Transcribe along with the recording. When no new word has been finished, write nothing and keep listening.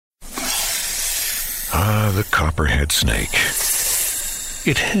the copperhead snake.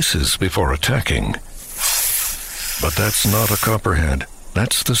 It hisses before attacking. But that's not a copperhead.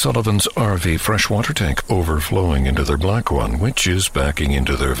 That's the Sullivan's RV freshwater tank overflowing into their black one, which is backing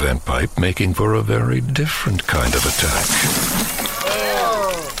into their vent pipe, making for a very different kind of attack.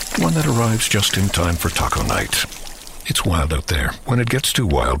 One that arrives just in time for taco night. It's wild out there. When it gets too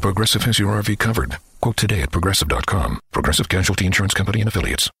wild, Progressive has your RV covered. Quote today at Progressive.com. Progressive Casualty Insurance Company and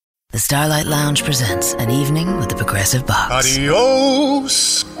Affiliates. The Starlight Lounge presents An Evening with the Progressive Box.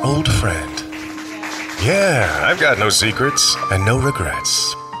 Adios, old friend. Yeah, I've got no secrets and no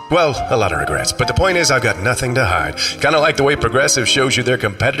regrets. Well, a lot of regrets, but the point is I've got nothing to hide. Kind of like the way Progressive shows you their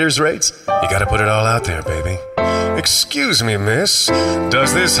competitors' rates. You gotta put it all out there, baby. Excuse me, miss.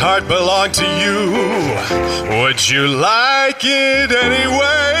 Does this heart belong to you? Would you like it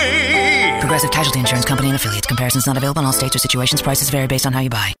anyway? Progressive Casualty Insurance Company and Affiliates. Comparisons not available in all states or situations. Prices vary based on how you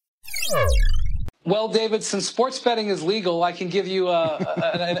buy. Well, David, since sports betting is legal, I can give you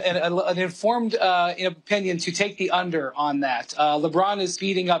an informed opinion to take the under on that. LeBron is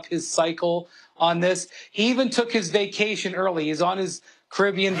speeding up his cycle on this. He even took his vacation early. He's on his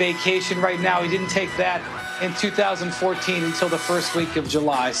Caribbean vacation right now. He didn't take that in 2014 until the first week of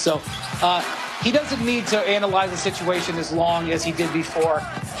July. So he doesn't need to analyze the situation as long as he did before.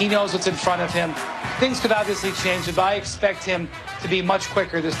 He knows what's in front of him. Things could obviously change, but I expect him to be much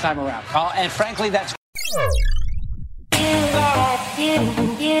quicker this time around. And frankly, that's...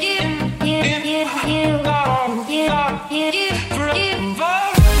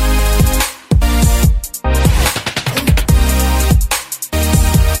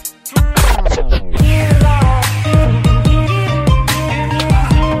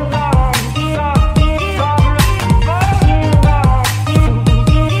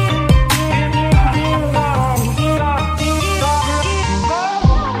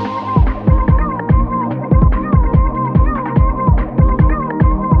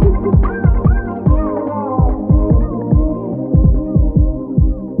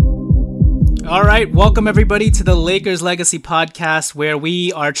 All right, welcome everybody to the Lakers Legacy Podcast, where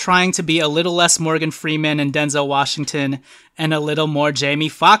we are trying to be a little less Morgan Freeman and Denzel Washington and a little more Jamie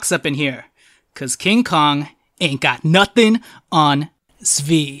Foxx up in here. Cause King Kong ain't got nothing on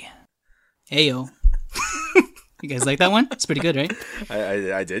Svi. Ayo. You guys like that one? It's pretty good, right?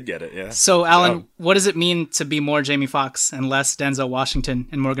 I did get it, yeah. So, Alan, what does it mean to be more Jamie Foxx and less Denzel Washington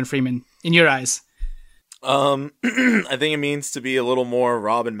and Morgan Freeman in your eyes? I think it means to be a little more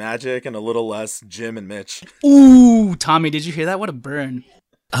Rob and Magic and a little less Jim and Mitch. Ooh, Tommy, did you hear that? What a burn.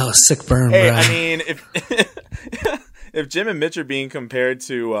 Oh, sick burn, hey, bro. I mean, if Jim and Mitch are being compared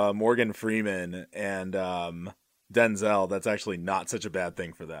to Morgan Freeman and Denzel, that's actually not such a bad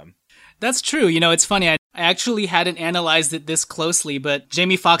thing for them. That's true. You know, it's funny. I actually hadn't analyzed it this closely, but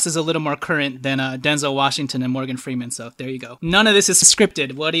Jamie Foxx is a little more current than Denzel Washington and Morgan Freeman. So there you go. None of this is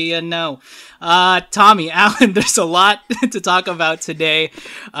scripted. What do you know? Tommy, Alan, there's a lot to talk about today.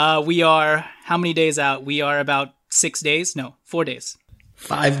 We are, how many days out? We are about 6 days? No, 4 days.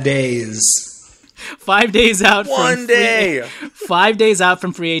 5 days. 5 days out. One day. 5 days out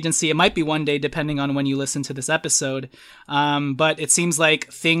from free agency. It might be 1 day depending on when you listen to this episode. But it seems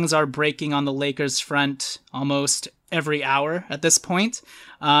like things are breaking on the Lakers front almost every hour at this point.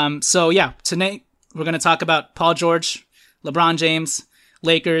 So yeah, tonight we're going to talk about Paul George, LeBron James,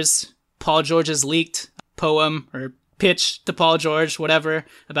 Lakers, Paul George's leaked poem or pitch to Paul George, whatever,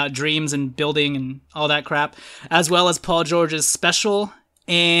 about dreams and building and all that crap, as well as Paul George's special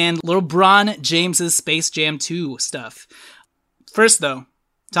and LeBron James's Space Jam 2 stuff. First, though,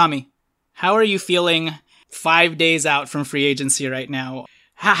 Tommy, how are you feeling 5 days out from free agency right now?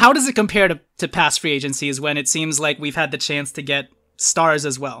 How does it compare to past free agencies when it seems like we've had the chance to get stars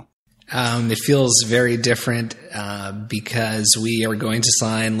as well? It feels very different because we are going to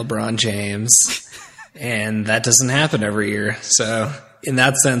sign LeBron James, and that doesn't happen every year. So, in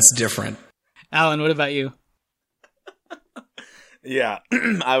that sense, different. Alan, what about you? Yeah,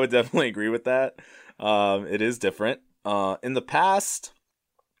 I would definitely agree with that. It is different. In the past,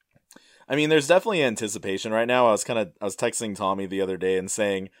 I mean, there's definitely anticipation right now. I was texting Tommy the other day and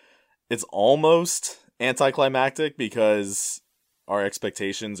saying it's almost anticlimactic because our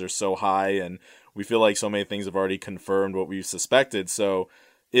expectations are so high and we feel like so many things have already confirmed what we've suspected. So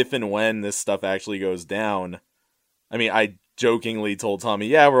if and when this stuff actually goes down, I mean, I jokingly told Tommy,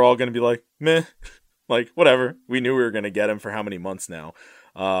 yeah, we're all going to be like, meh. Like, whatever. We knew we were going to get him for how many months now.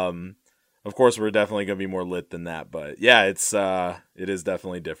 Of course, we're definitely going to be more lit than that. But yeah, it is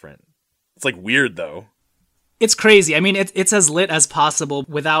definitely different. It's like weird, though. It's crazy. I mean, it's as lit as possible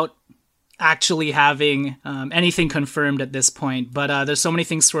without actually having anything confirmed at this point. But there's so many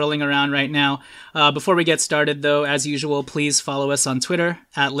things swirling around right now. Before we get started, though, as usual, please follow us on Twitter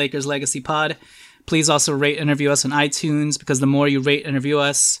at Lakers Legacy Pod. Please also rate and review us on iTunes, because the more you rate and review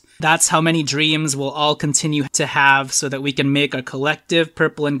us, that's how many dreams we'll all continue to have, so that we can make our collective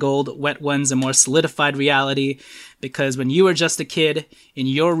purple and gold wet ones a more solidified reality. Because when you were just a kid in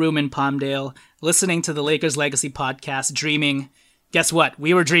your room in Palmdale, listening to the Lakers Legacy podcast, dreaming, guess what?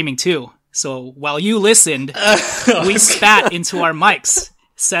 We were dreaming too. So while you listened, we spat into our mics,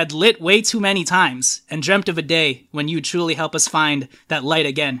 said lit way too many times, and dreamt of a day when you'd truly help us find that light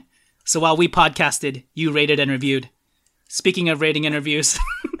again. So while we podcasted, you rated and reviewed. Speaking of rating and reviews,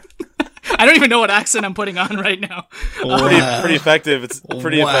 I don't even know what accent I'm putting on right now. Pretty effective. It's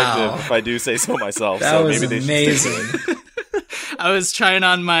pretty effective, if I do say so myself. That so was maybe amazing. I was trying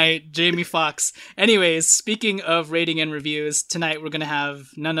on my Jamie Foxx. Anyways, speaking of rating and reviews, tonight we're going to have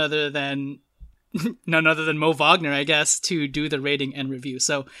none other than Mo Wagner, I guess, to do the rating and review.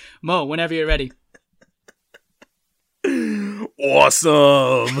 So, Mo, whenever you're ready.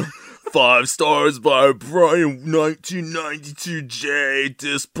 Awesome! 5 stars by Brian 1992J.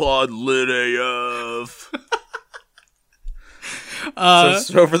 This pod lit AF.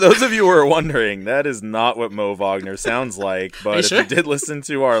 So for those of you who are wondering, that is not what Mo Wagner sounds like. But if you did listen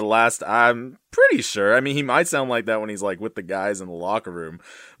to our last, I'm pretty sure. I mean, he might sound like that when he's like with the guys in the locker room.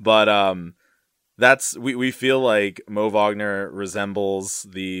 But we feel like Mo Wagner resembles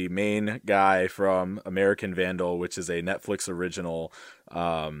the main guy from American Vandal, which is a Netflix original.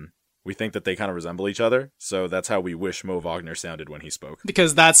 We think that they kind of resemble each other, so that's how we wish Mo Wagner sounded when he spoke.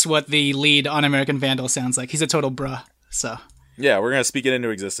 Because that's what the lead on American Vandal sounds like. He's a total bruh. So yeah, we're gonna speak it into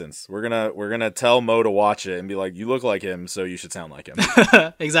existence. We're gonna tell Mo to watch it and be like, you look like him, so you should sound like him.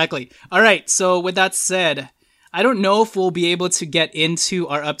 Exactly. All right. So with that said, I don't know if we'll be able to get into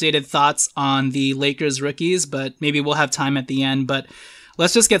our updated thoughts on the Lakers rookies, but maybe we'll have time at the end. But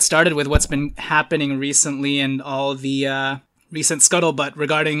let's just get started with what's been happening recently and all the recent scuttlebutt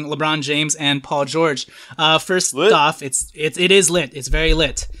regarding LeBron James and Paul George. First off, it is lit. It's very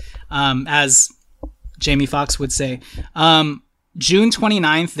lit, as Jamie Foxx would say. June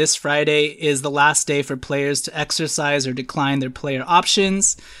 29th, this Friday, is the last day for players to exercise or decline their player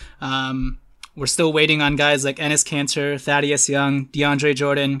options. We're still waiting on guys like Enes Kanter, Thaddeus Young, DeAndre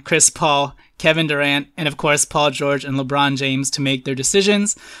Jordan, Chris Paul, Kevin Durant, and of course Paul George and LeBron James to make their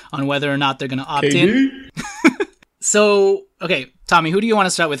decisions on whether or not they're going to opt in. So, okay, Tommy, who do you want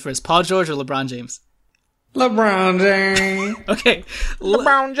to start with first, Paul George or LeBron James? LeBron James. Okay.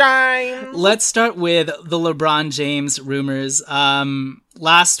 LeBron James. Let's start with the LeBron James rumors.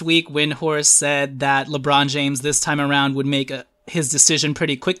 Last week, Windhorse said that LeBron James this time around would make his decision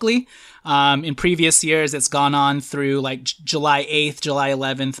pretty quickly. In previous years, it's gone on through like July 8th, July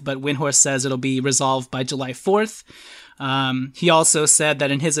 11th, but Windhorse says it'll be resolved by July 4th. He also said that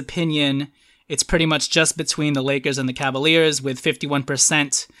in his opinion, it's pretty much just between the Lakers and the Cavaliers, with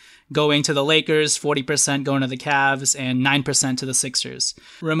 51% going to the Lakers, 40% going to the Cavs, and 9% to the Sixers.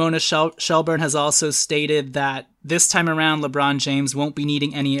 Ramona Shelburne has also stated that this time around, LeBron James won't be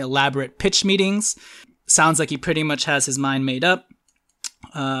needing any elaborate pitch meetings. Sounds like he pretty much has his mind made up.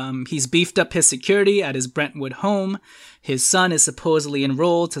 He's beefed up his security at his Brentwood home. His son is supposedly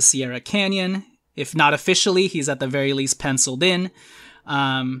enrolled to Sierra Canyon. If not officially, he's at the very least penciled in.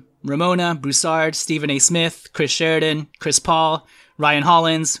 Ramona, Broussard, Stephen A. Smith, Chris Sheridan, Chris Paul, Ryan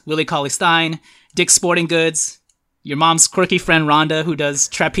Hollins, Willie Cauley-Stein, Dick's Sporting Goods, your mom's quirky friend Rhonda, who does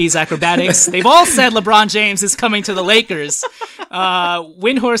trapeze acrobatics. They've all said LeBron James is coming to the Lakers.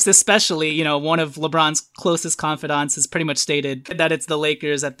 Windhorst especially, one of LeBron's closest confidants, has pretty much stated that it's the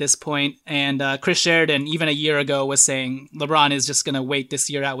Lakers at this point. And Chris Sheridan, even a year ago, was saying LeBron is just going to wait this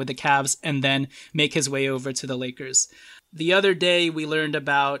year out with the Cavs and then make his way over to the Lakers. The other day, we learned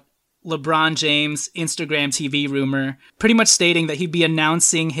about LeBron James' Instagram TV rumor, pretty much stating that he'd be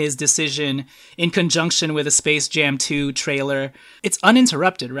announcing his decision in conjunction with a Space Jam 2 trailer. It's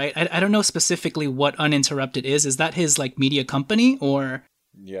uninterrupted, right? I don't know specifically what uninterrupted is. Is that his media company or?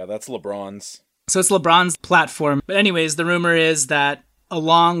 Yeah, that's LeBron's. So it's LeBron's platform. But anyways, the rumor is that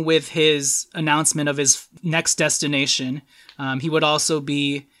along with his announcement of his next destination, he would also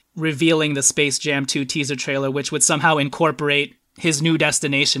be revealing the Space Jam 2 teaser trailer, which would somehow incorporate his new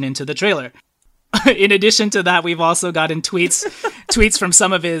destination into the trailer. In addition to that, we've also gotten tweets from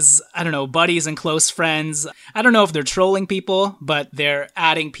some of his, buddies and close friends. I don't know if they're trolling people, but they're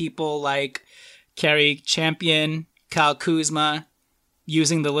adding people like Kerry Champion, Kyle Kuzma,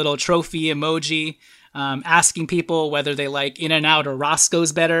 using the little trophy emoji, asking people whether they like In-N-Out or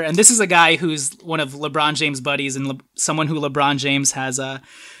Roscoe's better. And this is a guy who's one of LeBron James' buddies and someone who LeBron James has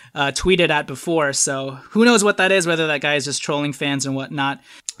tweeted at before. So who knows what that is, whether that guy is just trolling fans and whatnot.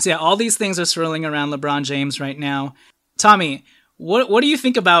 So yeah, all these things are swirling around LeBron James right now. Tommy, what do you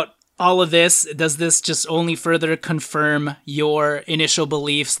think about all of this? Does this just only further confirm your initial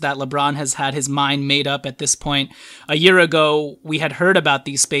beliefs that LeBron has had his mind made up at this point? A year ago, we had heard about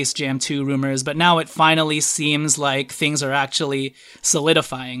these Space Jam 2 rumors, but now it finally seems like things are actually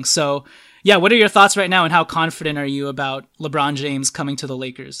solidifying. So yeah, what are your thoughts right now, and how confident are you about LeBron James coming to the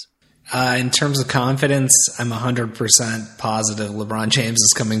Lakers? In terms of confidence, I'm 100% positive LeBron James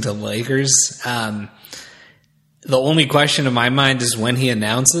is coming to the Lakers. The only question in my mind is when he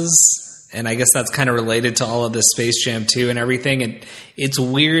announces, and I guess that's kind of related to all of this Space Jam 2 and everything. And it's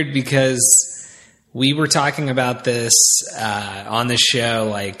weird because we were talking about this on the show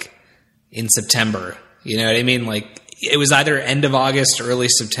like in September. You know what I mean? Like it was either end of August or early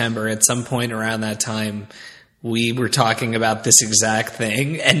September. At some point around that time, we were talking about this exact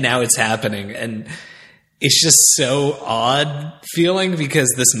thing, and now it's happening. And it's just so odd feeling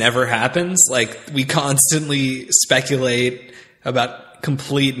because this never happens. Like we constantly speculate about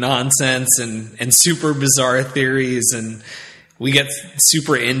complete nonsense and super bizarre theories, and we get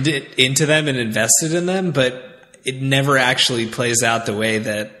super into them and invested in them, but it never actually plays out the way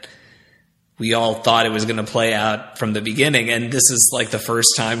that we all thought it was going to play out from the beginning. And this is like the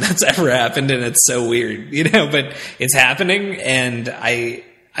first time that's ever happened, and it's so weird, you know, but it's happening. And I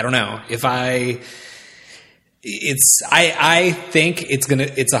don't know if I think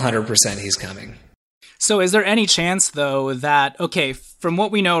it's 100% he's coming. So is there any chance, though, that, okay, from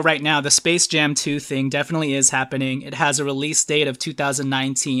what we know right now, the Space Jam 2 thing definitely is happening. It has a release date of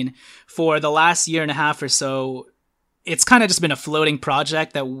 2019. For the last year and a half or so, it's kind of just been a floating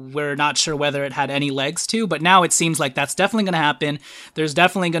project that we're not sure whether it had any legs to, but now it seems like that's definitely going to happen. There's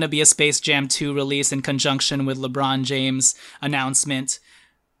definitely going to be a Space Jam 2 release in conjunction with LeBron James' announcement.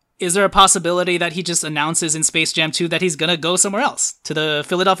 Is there a possibility that he just announces in Space Jam 2 that he's going to go somewhere else, to the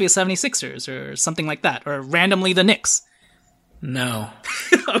Philadelphia 76ers or something like that, or randomly the Knicks? No.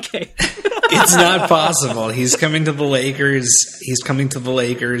 Okay. It's not possible. He's coming to the Lakers. He's coming to the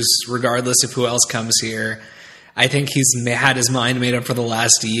Lakers regardless of who else comes here. I think he's had his mind made up for the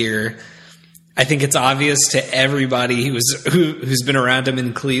last year. I think it's obvious to everybody who's been around him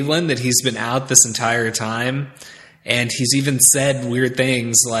in Cleveland that he's been out this entire time. And he's even said weird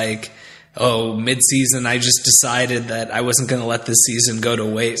things like, oh, mid-season, I just decided that I wasn't going to let this season go to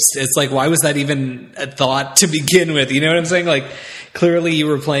waste. It's like, why was that even a thought to begin with? You know what I'm saying? Like, clearly you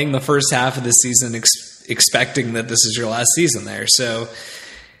were playing the first half of the season expecting that this is your last season there. So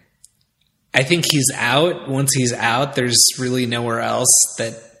I think he's out. Once he's out, there's really nowhere else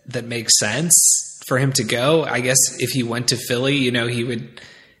that makes sense for him to go. I guess if he went to Philly, you know, he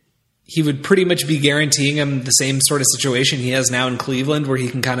would pretty much be guaranteeing him the same sort of situation he has now in Cleveland, where he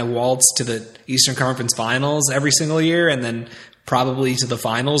can kind of waltz to the Eastern Conference Finals every single year and then probably to the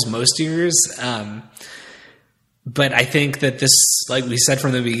finals most years. But I think that this, like we said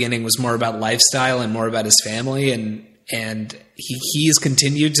from the beginning, was more about lifestyle and more about his family. And he's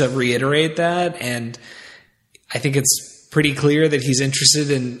continued to reiterate that. And I think it's pretty clear that he's interested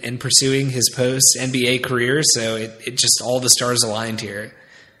in pursuing his post-NBA career. So it just, all the stars aligned here.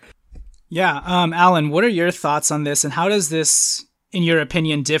 Yeah. Alan, what are your thoughts on this, and how does this, in your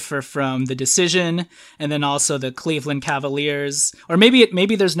opinion, differ from the decision and then also the Cleveland Cavaliers? Or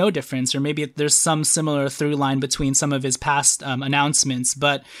maybe there's no difference, or maybe there's some similar through line between some of his past announcements.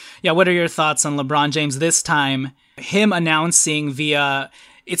 But yeah, what are your thoughts on LeBron James this time? Him announcing via,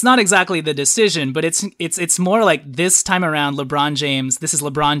 it's not exactly the decision, but it's more like this time around LeBron James, this is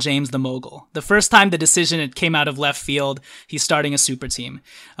LeBron James the mogul. The first time the decision, it came out of left field. He's starting a super team.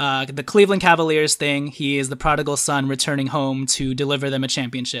 The Cleveland Cavaliers thing, he is the prodigal son returning home to deliver them a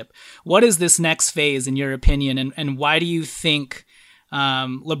championship. What is this next phase in your opinion, and why do you think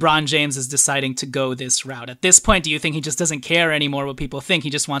LeBron James is deciding to go this route? At this point, do you think he just doesn't care anymore what people think? He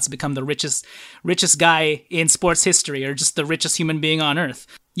just wants to become the richest guy in sports history, or just the richest human being on earth?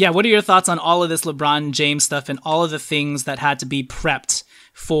 Yeah, what are your thoughts on all of this LeBron James stuff and all of the things that had to be prepped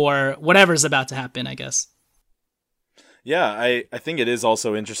for whatever's about to happen, I guess? Yeah, I think it is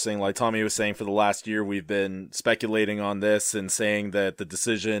also interesting, like Tommy was saying, for the last year we've been speculating on this and saying that the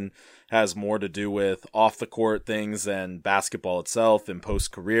decision has more to do with off-the-court things and basketball itself and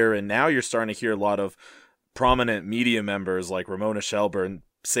post-career, and now you're starting to hear a lot of prominent media members like Ramona Shelburne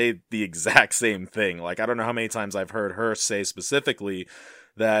say the exact same thing. Like, I don't know how many times I've heard her say specifically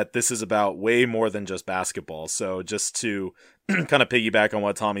that this is about way more than just basketball. So just to kind of piggyback on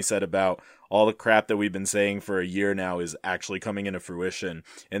what Tommy said about all the crap that we've been saying for a year now is actually coming into fruition.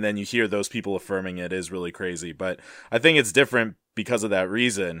 And then you hear those people affirming it is really crazy. But I think it's different because of that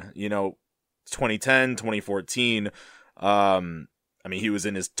reason. 2010, 2014, he was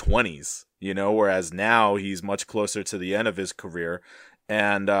in his 20s, whereas now he's much closer to the end of his career.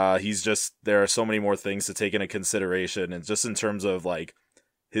 And there are so many more things to take into consideration. And just in terms of like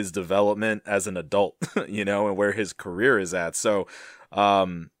his development as an adult, and where his career is at. So,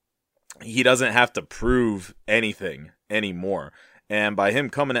 he doesn't have to prove anything anymore. And by him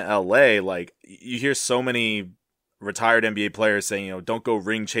coming to LA, like you hear so many retired NBA players saying, don't go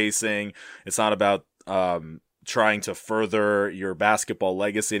ring chasing. It's not about trying to further your basketball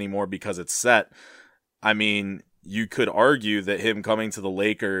legacy anymore because it's set. I mean, you could argue that him coming to the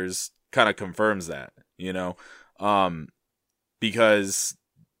Lakers kind of confirms that, because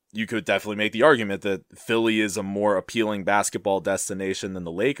you could definitely make the argument that Philly is a more appealing basketball destination than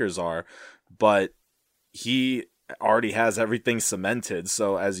the Lakers are, but he already has everything cemented.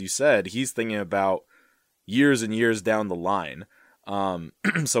 So as you said, he's thinking about years and years down the line.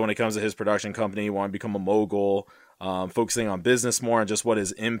 So when it comes to his production company, you want to become a mogul, focusing on business more and just what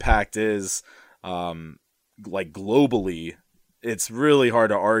his impact is, like globally. It's really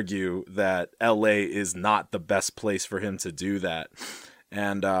hard to argue that LA is not the best place for him to do that.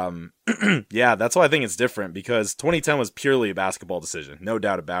 And yeah, that's why I think it's different, because 2010 was purely a basketball decision, no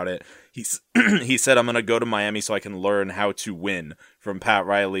doubt about it. He said, I'm going to go to Miami so I can learn how to win from Pat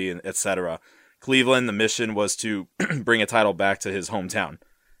Riley and etc. Cleveland, the mission was to bring a title back to his hometown.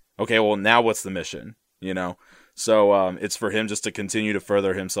 Okay, well, now what's the mission? So it's for him just to continue to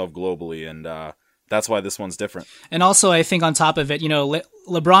further himself globally, and that's why this one's different. And also, I think on top of it,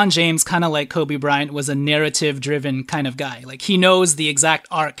 LeBron James, kind of like Kobe Bryant, was a narrative-driven kind of guy. Like, he knows the exact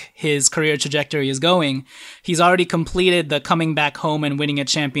arc his career trajectory is going. He's already completed the coming back home and winning a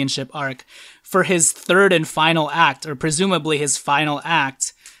championship arc. For his third and final act, or presumably his final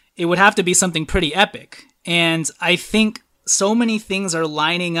act, it would have to be something pretty epic. And I think so many things are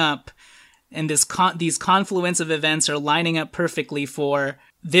lining up, and these confluence of events are lining up perfectly for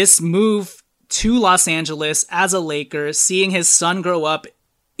this move to Los Angeles as a Laker, seeing his son grow up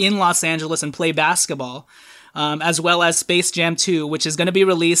in Los Angeles and play basketball, as well as Space Jam 2, which is going to be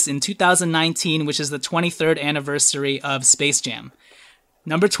released in 2019, which is the 23rd anniversary of Space Jam.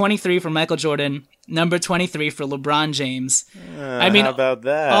 Number 23 for Michael Jordan, number 23 for LeBron James. How about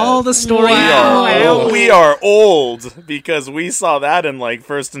that? All the story. We are old because we saw that in like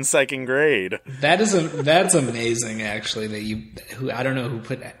first and second grade. That's amazing, actually. I don't know who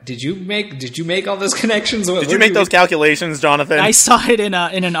put. Did you make all those connections? Did you make those calculations, Jonathan? I saw it in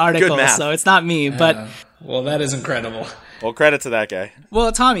an article, so it's not me. But well, that is incredible. Well, credit to that guy.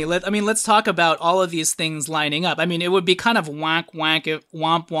 Well, Tommy, let's talk about all of these things lining up. I mean, it would be kind of womp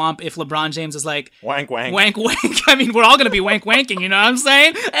if LeBron James is like wank. I mean, we're all gonna be wanking. You know what I'm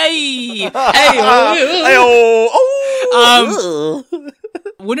saying? Hey,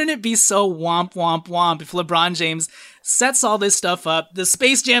 wouldn't it be so womp if LeBron James sets all this stuff up? The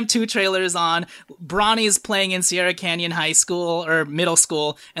Space Jam 2 trailer is on. Bronny is playing in Sierra Canyon High School or middle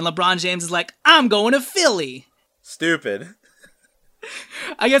school, and LeBron James is like, I'm going to Philly. Stupid.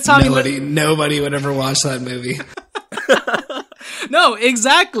 I guess Tommy. Nobody would ever watch that movie. No,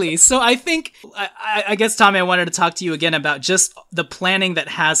 exactly. So I think, I guess, Tommy, I wanted to talk to you again about just the planning that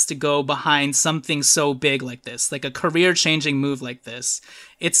has to go behind something so big like this, like a career-changing move like this.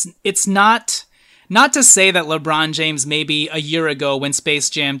 It's not to say that LeBron James, maybe a year ago when Space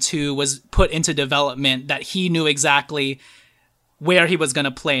Jam 2 was put into development, that he knew exactly where he was going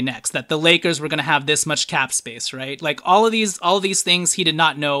to play next, that the Lakers were going to have this much cap space, right? Like all of these things he did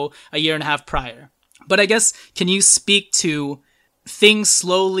not know a year and a half prior. But I guess, can you speak to things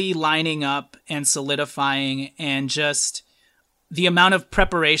slowly lining up and solidifying, and just the amount of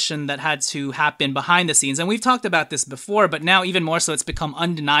preparation that had to happen behind the scenes? And we've talked about this before, but now even more so, it's become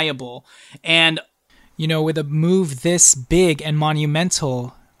undeniable. And, with a move this big and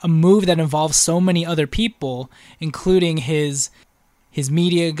monumental, a move that involves so many other people, including his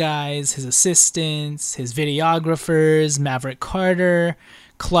media guys, his assistants, his videographers, Maverick Carter,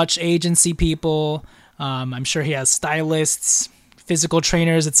 Clutch agency people. I'm sure he has stylists, physical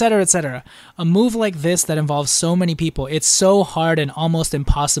trainers, etc., etc. A move like this that involves so many people, it's so hard and almost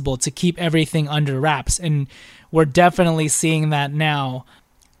impossible to keep everything under wraps. And we're definitely seeing that now.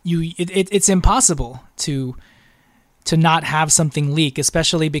 It's impossible to to not have something leak,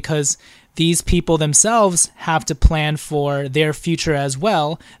 especially because these people themselves have to plan for their future as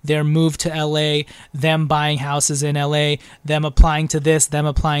well. Their move to LA, them buying houses in LA, them applying to this, them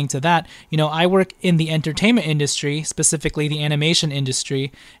applying to that. You know, I work in the entertainment industry, specifically the animation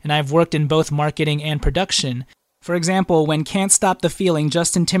industry, and I've worked in both marketing and production. For example, when Can't Stop the Feeling,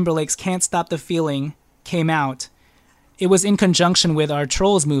 Justin Timberlake's Can't Stop the Feeling came out, it was in conjunction with our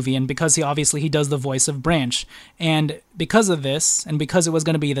Trolls movie, and because he does the voice of Branch. And because of this, and because it was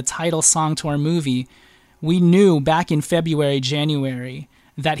going to be the title song to our movie, we knew back in February, January,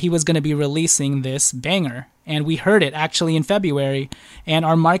 that he was going to be releasing this banger. And we heard it actually in February, and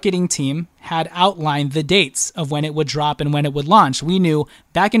our marketing team had outlined the dates of when it would drop and when it would launch. We knew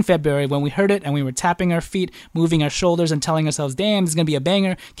back in February when we heard it, and we were tapping our feet, moving our shoulders, and telling ourselves, damn, it's going to be a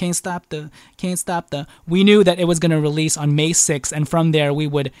banger, can't stop the. We knew that it was going to release on May 6th, and from there we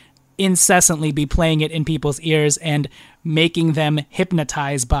would incessantly be playing it in people's ears and making them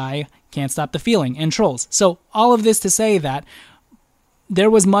hypnotized by Can't Stop the Feeling and Trolls. So all of this to say that there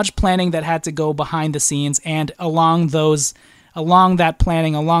was much planning that had to go behind the scenes, and along that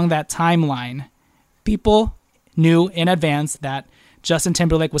planning, along that timeline, people knew in advance that Justin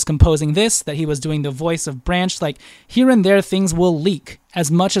Timberlake was composing this, that he was doing the voice of Branch. Like, here and there, things will leak,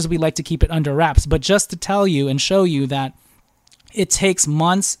 as much as we like to keep it under wraps. But just to tell you and show you that it takes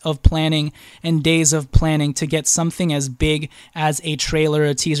months of planning and days of planning to get something as big as a trailer,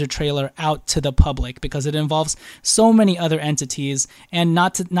 a teaser trailer, out to the public, because it involves so many other entities. And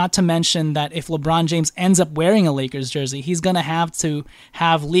not to mention that if LeBron James ends up wearing a Lakers jersey, he's going to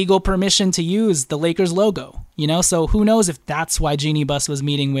have legal permission to use the Lakers logo, you know? So who knows if that's why Jeannie Buss was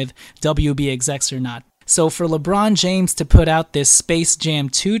meeting with WB execs or not. So for LeBron James to put out this Space Jam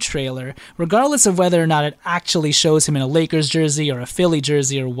 2 trailer, regardless of whether or not it actually shows him in a Lakers jersey or a Philly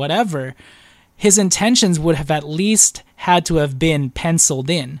jersey or whatever, his intentions would have at least had to have been penciled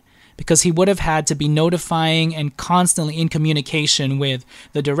in, because he would have had to be notifying and constantly in communication with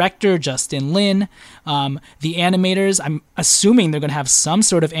the director, Justin Lin, the animators. I'm assuming they're going to have some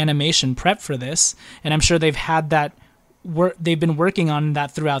sort of animation prep for this, and I'm sure they've had that. They've been working on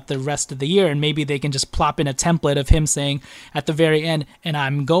that throughout the rest of the year, and maybe they can just plop in a template of him saying at the very end, and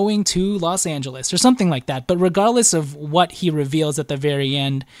I'm going to Los Angeles or something like that. But regardless of what he reveals at the very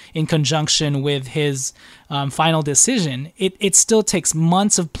end in conjunction with his final decision, it still takes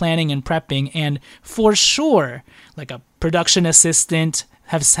months of planning and prepping, and for sure, like a production assistant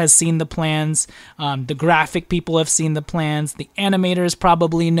has seen the plans, the graphic people have seen the plans, the animators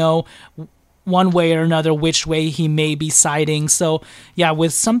probably know one way or another which way he may be siding. So yeah,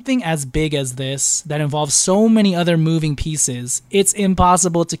 with something as big as this that involves so many other moving pieces, it's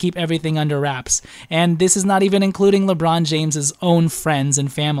impossible to keep everything under wraps. And this is not even including LeBron James's own friends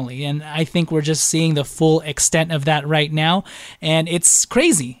and family. And I think we're just seeing the full extent of that right now. And it's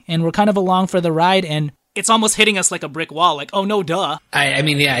crazy. And we're kind of along for the ride, and it's almost hitting us like a brick wall, like, oh, no, duh. I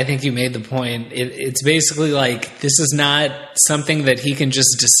mean, yeah, I think you made the point. It's basically like, this is not something that he can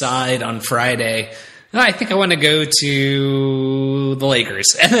just decide on Friday, oh, I think I want to go to the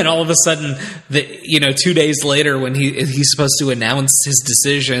Lakers. And then all of a sudden, 2 days later, when he's supposed to announce his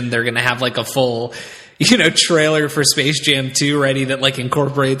decision, they're going to have like a full, trailer for Space Jam 2 ready that like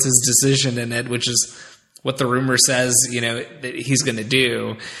incorporates his decision in it, which is what the rumor says, that he's going to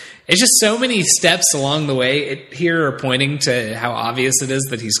do. It's just so many steps along the way here are pointing to how obvious it is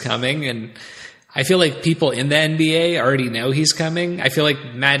that he's coming. And I feel like people in the NBA already know he's coming. I feel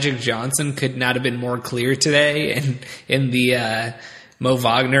like Magic Johnson could not have been more clear today in the Mo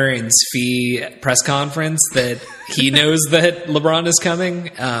Wagner and Svi press conference that he knows that LeBron is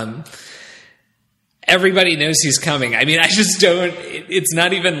coming. Everybody knows he's coming. I mean, I just don't. It's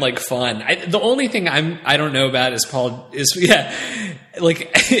not even like fun. The only thing I don't know about is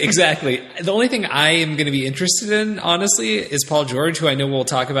exactly. The only thing I am going to be interested in, honestly, is Paul George, who I know we'll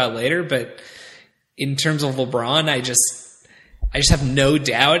talk about later. But in terms of LeBron, I just have no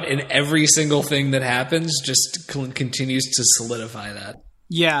doubt, and every single thing that happens just continues to solidify that.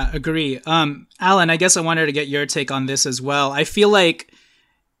 Yeah, agree. Alan, I guess I wanted to get your take on this as well. I feel like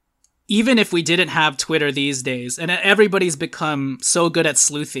even if we didn't have Twitter these days, and everybody's become so good at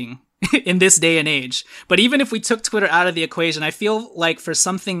sleuthing in this day and age, but even if we took Twitter out of the equation, I feel like for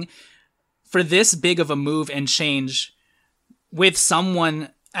this big of a move and change with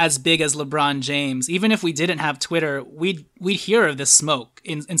someone as big as LeBron James, even if we didn't have Twitter, we'd hear of this smoke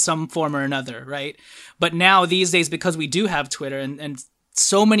in some form or another, right? But now these days, because we do have Twitter, and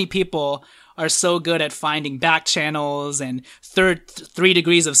so many people are so good at finding back channels and 3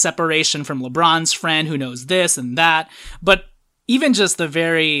 degrees of separation from LeBron's friend who knows this and that. But even just the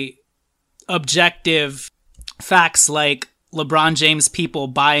very objective facts like LeBron James people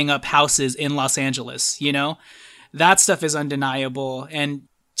buying up houses in Los Angeles, you know? That stuff is undeniable, and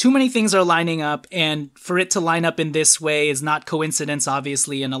too many things are lining up, and for it to line up in this way is not coincidence,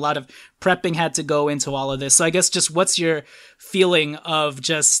 obviously, and a lot of prepping had to go into all of this. So I guess just what's your feeling of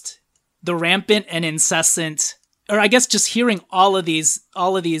just the rampant and incessant, or I guess just hearing all of these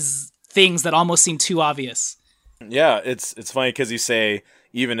things that almost seem too obvious? Yeah, it's funny because you say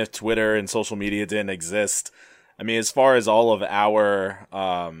even if Twitter and social media didn't exist, I mean, as far as all of our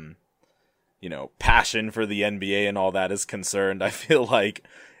passion for the NBA and all that is concerned, I feel like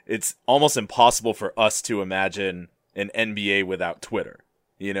it's almost impossible for us to imagine an NBA without Twitter,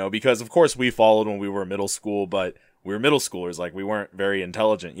 because of course we followed when we were middle school, but we were middle schoolers, like we weren't very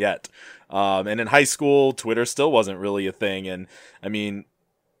intelligent yet. And in high school, Twitter still wasn't really a thing. And I mean,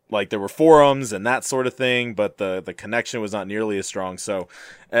 like there were forums and that sort of thing, but the connection was not nearly as strong. So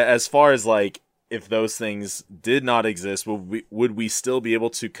as far as like, if those things did not exist, would we still be able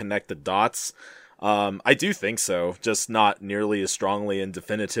to connect the dots? I do think so, just not nearly as strongly and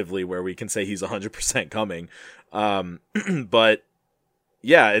definitively where we can say he's 100% coming. But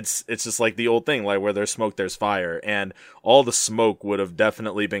yeah, it's just like the old thing, like where there's smoke, there's fire, and all the smoke would have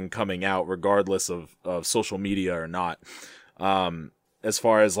definitely been coming out regardless of social media or not. As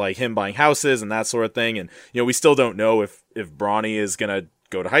far as like him buying houses and that sort of thing, and we still don't know if Bronny is gonna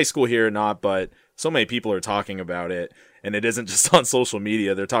go to high school here or not, but so many people are talking about it, and it isn't just on social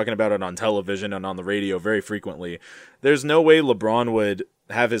media. They're talking about it on television and on the radio very frequently. There's no way LeBron would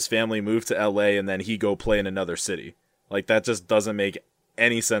have his family move to LA and then he go play in another city. Like, that just doesn't make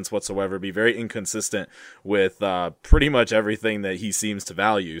any sense whatsoever. Be very inconsistent with pretty much everything that he seems to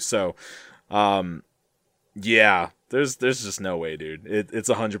value. So, yeah, there's just no way, dude. It's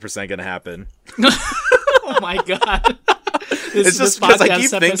 100% gonna happen. Oh my god. It's just because I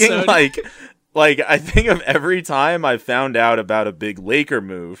keep thinking like I think of every time I found out about a big Laker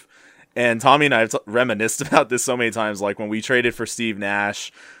move, and Tommy and I have reminisced about this so many times, like when we traded for Steve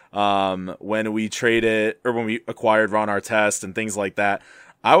Nash, when we acquired Ron Artest and things like that.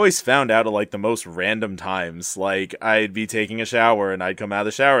 I always found out at like the most random times. Like I'd be taking a shower and I'd come out of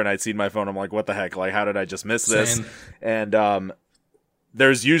the shower and I'd see my phone. I'm like, what the heck? Like, how did I just miss this? Same. And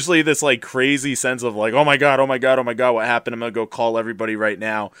there's usually this like crazy sense of like, oh my god, what happened? I'm gonna go call everybody right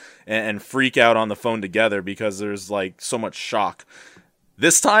now and freak out on the phone together because there's like so much shock.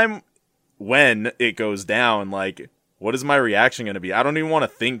 This time, when it goes down, like, what is my reaction going to be? I don't even want to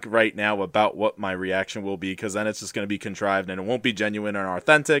think right now about what my reaction will be, because then it's just going to be contrived and it won't be genuine and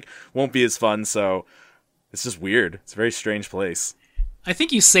authentic, won't be as fun. So it's just weird. It's a very strange place. I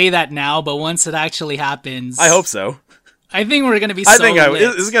think you say that now, but once it actually happens, I hope so. I think we're going to be so lit.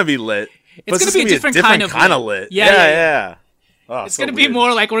 It's going to be lit. It's going to be a different kind of lit. Yeah. Oh, it's going to be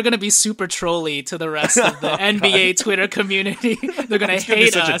more like we're going to be super trolly to the rest of the NBA Twitter community. They're going to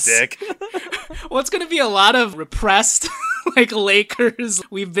hate us. Such a dick. Well, it's going to be a lot of repressed, like Lakers.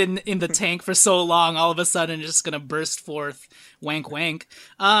 We've been in the tank for so long. All of a sudden, it's just going to burst forth. Wank, wank.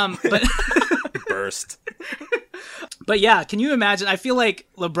 But burst. But yeah, can you imagine? I feel like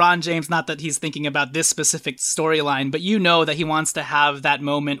LeBron James, not that he's thinking about this specific storyline, but that he wants to have that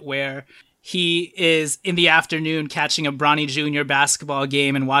moment where he is in the afternoon catching a Bronny Jr. basketball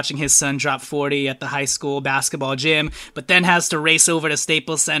game and watching his son drop 40 at the high school basketball gym, but then has to race over to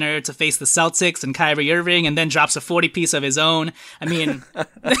Staples Center to face the Celtics and Kyrie Irving, and then drops a 40 piece of his own. I mean,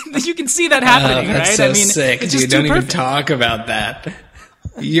 you can see that happening, that's right? So I mean, sick. it's You just don't too even perfect. talk about that.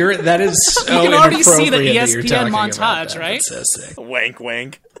 That is so You can already see the inappropriate that you're ESPN talking about montage, that. right? That's so sick. Wank,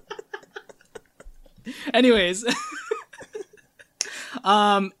 wank. Anyways.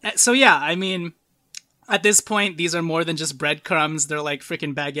 So yeah, I mean, at this point, these are more than just breadcrumbs. They're like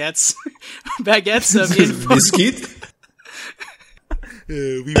freaking baguettes. Baguettes of info. Biscuit?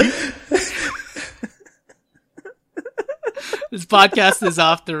 This podcast is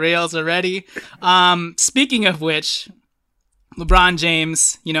off the rails already. Speaking of which, LeBron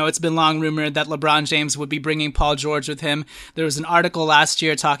James, it's been long rumored that LeBron James would be bringing Paul George with him. There was an article last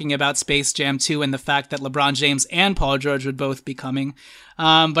year talking about Space Jam 2 and the fact that LeBron James and Paul George would both be coming.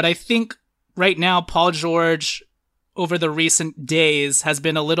 But I think right now, Paul George, over the recent days, has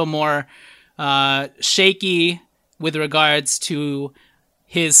been a little more shaky with regards to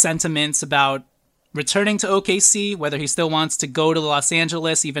his sentiments about returning to OKC, whether he still wants to go to Los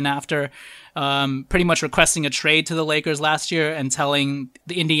Angeles, even after pretty much requesting a trade to the Lakers last year and telling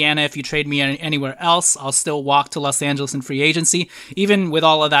the Indiana, if you trade me anywhere else, I'll still walk to Los Angeles in free agency. Even with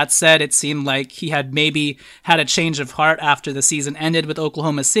all of that said, it seemed like he had maybe had a change of heart after the season ended with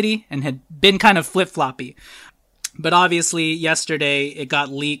Oklahoma City and had been kind of flip-floppy. But obviously, yesterday, it got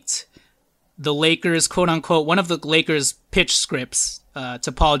leaked the Lakers, quote unquote, one of the Lakers pitch scripts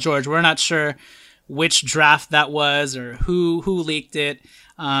to Paul George. We're not sure which draft that was or who leaked it.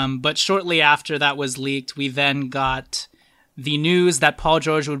 But shortly after that was leaked, we then got the news that Paul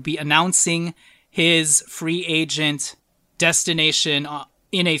George would be announcing his free agent destination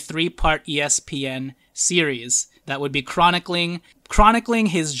in a 3-part ESPN series that would be chronicling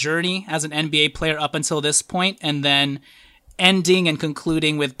his journey as an NBA player up until this point, and then ending and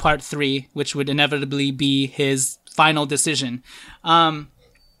concluding with part 3, which would inevitably be his final decision.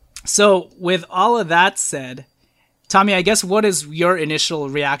 So with all of that said, Tommy, I guess what is your initial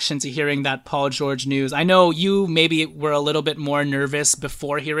reaction to hearing that Paul George news? I know you maybe were a little bit more nervous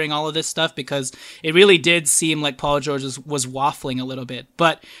before hearing all of this stuff because it really did seem like Paul George was waffling a little bit.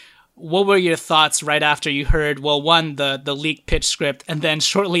 But what were your thoughts right after you heard, well, one, the leaked pitch script, and then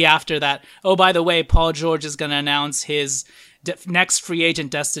shortly after that, oh, by the way, Paul George is going to announce his next free agent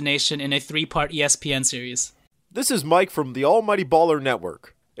destination in a 3-part ESPN series? This is Mike from the Almighty Baller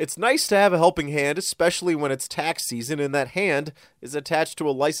Network. It's nice to have a helping hand, especially when it's tax season and that hand is attached to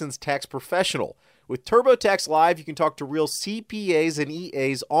a licensed tax professional. With TurboTax Live, you can talk to real CPAs and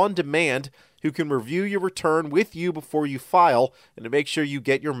EAs on demand who can review your return with you before you file and to make sure you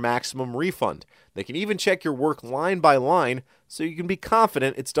get your maximum refund. They can even check your work line by line so you can be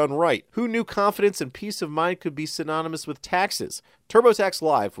confident it's done right. Who knew confidence and peace of mind could be synonymous with taxes? TurboTax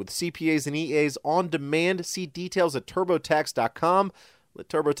Live with CPAs and EAs on demand. See details at TurboTax.com. Let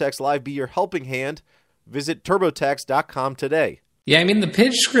TurboTax Live be your helping hand. Visit TurboTax.com today. Yeah, I mean, the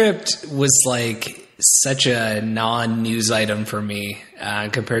pitch script was like such a non-news item for me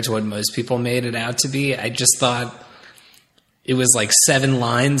compared to what most people made it out to be. I just thought it was like 7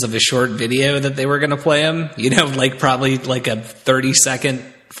 lines of a short video that they were going to play him. You know, like probably like a 30-second,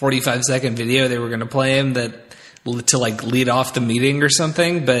 45-second video they were going to play him to like lead off the meeting or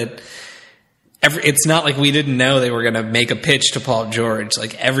something. But it's not like we didn't know they were going to make a pitch to Paul George.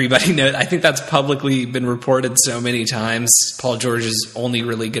 Like everybody knows. I think that's publicly been reported so many times. Paul George is only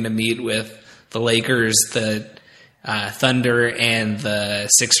really going to meet with the Lakers, the Thunder, and the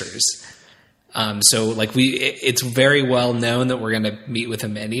Sixers. So like it's very well known that we're going to meet with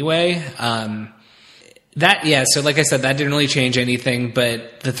him anyway. So like I said, that didn't really change anything.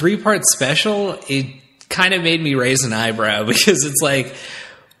 But the 3-part special, it kind of made me raise an eyebrow because it's like,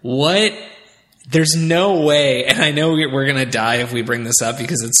 what? There's no way, and I know we're going to die if we bring this up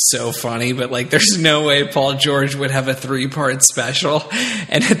because it's so funny, but like there's no way Paul George would have a 3-part special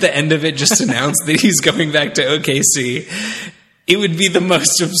and at the end of it just announce that he's going back to OKC. It would be the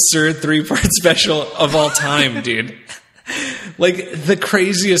most absurd 3-part special of all time, dude. Like the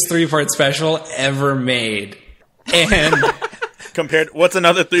craziest 3-part special ever made. And what's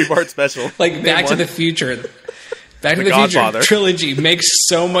another 3-part special? Like Back to the Future. Back to the Future trilogy makes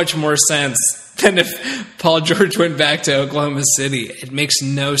so much more sense than if Paul George went back to Oklahoma City. It makes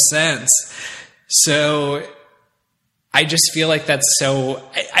no sense. So I just feel like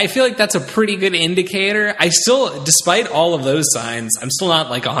I feel like that's a pretty good indicator. I still, despite all of those signs, I'm still not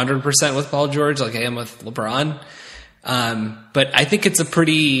like 100% with Paul George like I am with LeBron. But I think it's a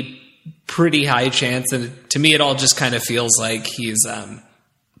pretty high chance. And to me, it all just kind of feels like he's,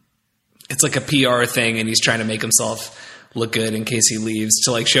 it's like a PR thing and he's trying to make himself look good in case he leaves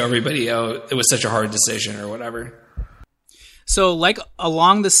to like show everybody, oh, it was such a hard decision or whatever. So like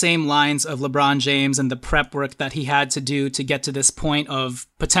along the same lines of LeBron James and the prep work that he had to do to get to this point of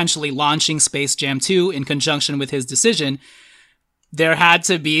potentially launching Space Jam 2 in conjunction with his decision, there had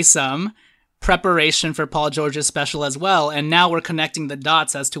to be some preparation for Paul George's special as well. And now we're connecting the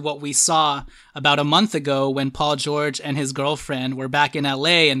dots as to what we saw about a month ago when Paul George and his girlfriend were back in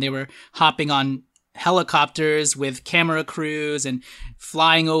LA and they were hopping on helicopters with camera crews and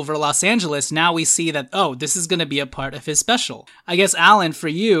flying over Los Angeles. Now we see that, oh, this is going to be a part of his special. I guess, Alan, for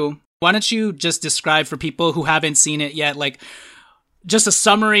you, why don't you just describe for people who haven't seen it yet, like just a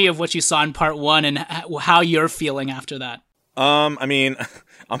summary of what you saw in part 1 and how you're feeling after that? I mean,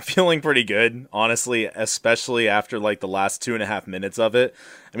 I'm feeling pretty good, honestly, especially after like the last 2.5 minutes of it.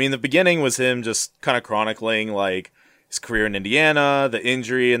 I mean, the beginning was him just kind of chronicling like his career in Indiana, the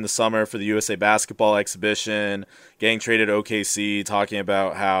injury in the summer for the USA basketball exhibition, getting traded to OKC, talking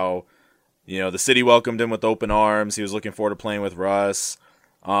about how, you know, the city welcomed him with open arms. He was looking forward to playing with Russ.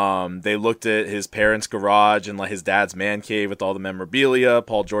 They looked at his parents' garage and like his dad's man cave with all the memorabilia,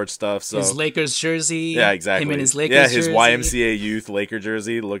 Paul George stuff. So his Lakers jersey. Yeah, exactly. Him and his Lakers his jersey. YMCA youth Laker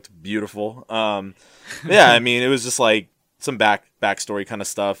jersey looked beautiful. Yeah, I mean, it was just like some backstory kind of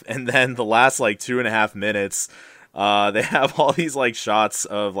stuff. And then the last like 2.5 minutes, They have all these like shots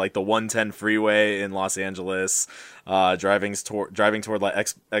of like the 110 freeway in Los Angeles, driving toward like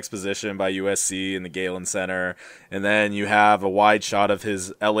exposition by USC in the Galen Center, and then you have a wide shot of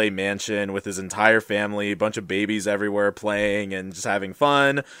his LA mansion with his entire family, a bunch of babies everywhere playing and just having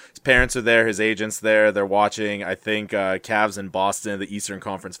fun. His parents are there, his agent's there. They're watching, I think, Cavs in Boston, the Eastern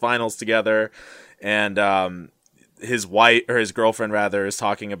Conference Finals together, and his wife or his girlfriend rather is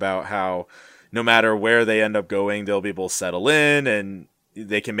talking about how no matter where they end up going, they'll be able to settle in and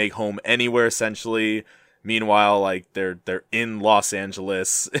they can make home anywhere essentially. Meanwhile, like they're in Los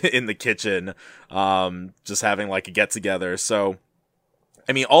Angeles in the kitchen, just having like a get together. So,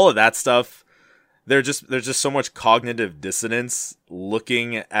 I mean, all of that stuff, there's just so much cognitive dissonance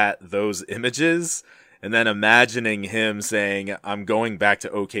looking at those images and then imagining him saying, "I'm going back to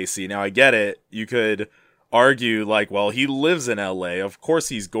OKC." Now, I get it. You could argue like, well, he lives in LA, of course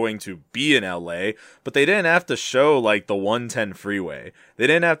he's going to be in LA, but they didn't have to show like the 110 freeway. They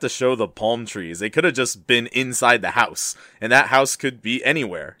didn't have to show the palm trees. They could have just been inside the house, and that house could be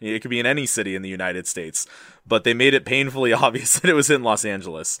anywhere. It could be in any city in the United States, but they made it painfully obvious that it was in Los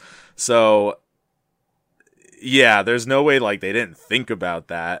Angeles. So yeah, there's no way like they didn't think about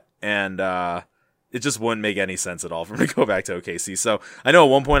that, and it just wouldn't make any sense at all for him to go back to OKC. So I know at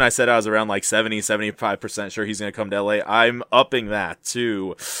one point I said I was around like 75% sure he's going to come to LA. I'm upping that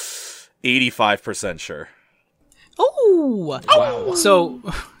to 85% sure. Oh, wow. So,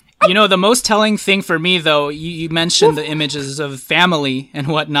 you know, the most telling thing for me, though, you mentioned the images of family and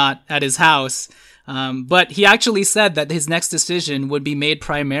whatnot at his house. But he actually said that his next decision would be made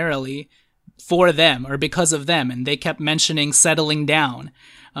primarily for them or because of them. And they kept mentioning settling down.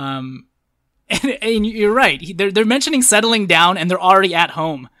 And you're right. They're mentioning settling down, and they're already at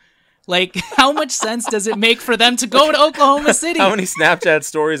home. Like, how much sense does it make for them to go to Oklahoma City? How many Snapchat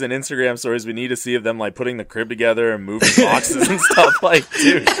stories and Instagram stories we need to see of them, like, putting the crib together and moving boxes and stuff? Like,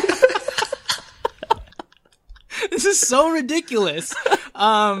 dude. This is so ridiculous.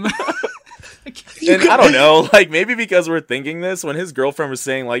 And I don't know, like, maybe because we're thinking this, when his girlfriend was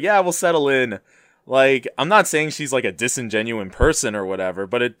saying, like, yeah, we'll settle in. Like, I'm not saying she's, like, a disingenuous person or whatever,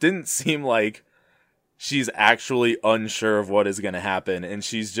 but it didn't seem like she's actually unsure of what is going to happen. And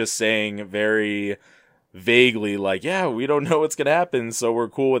she's just saying very vaguely, like, yeah, we don't know what's going to happen, so we're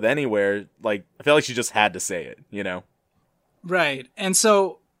cool with anywhere. Like, I feel like she just had to say it, you know? Right. And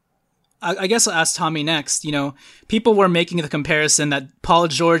so, I guess I'll ask Tommy next. You know, people were making the comparison that Paul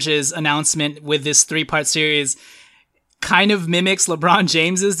George's announcement with this 3-part series kind of mimics LeBron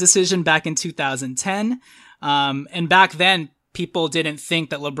James's decision back in 2010. And back then, people didn't think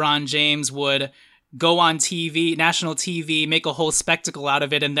that LeBron James would go on TV, national TV, make a whole spectacle out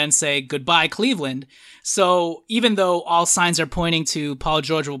of it, and then say, goodbye, Cleveland. So even though all signs are pointing to Paul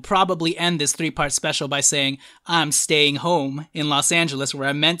George will probably end this 3-part special by saying, I'm staying home in Los Angeles where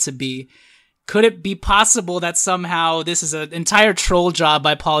I'm meant to be, could it be possible that somehow this is an entire troll job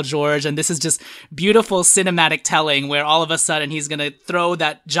by Paul George and this is just beautiful cinematic telling where all of a sudden he's going to throw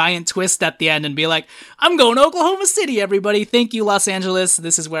that giant twist at the end and be like, I'm going to Oklahoma City, everybody. Thank you, Los Angeles.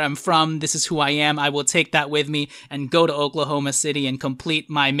 This is where I'm from. This is who I am. I will take that with me and go to Oklahoma City and complete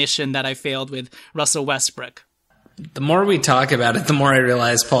my mission that I failed with Russell Westbrook. The more we talk about it, the more I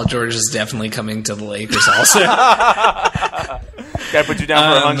realize Paul George is definitely coming to the Lakers also. Can I put you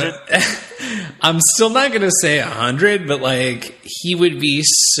down for 100? I'm still not going to say 100, but like he would be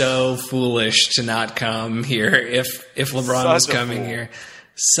so foolish to not come here if LeBron was coming here.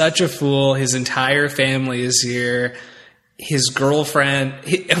 Such a fool. His entire family is here. His girlfriend.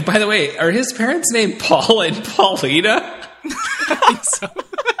 By the way, are his parents named Paul and Paulina? I think so.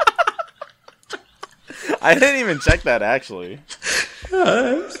 I didn't even check that, actually.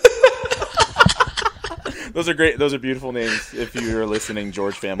 Those are great. Those are beautiful names. If you are listening,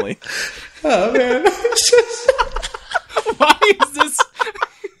 George family. Oh man! Why is this?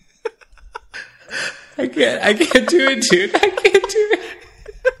 I can't do it, dude. I can't do it.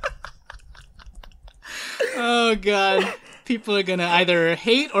 Oh god, people are gonna either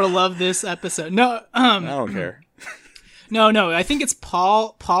hate or love this episode. No, I don't care. No. I think it's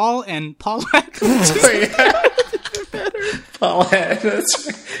Paul, and Paulette. Paulette. That's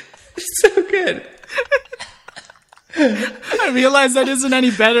right. It's so good. I realize that isn't any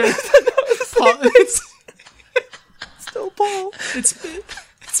better. Paul, it's Still Paul. It's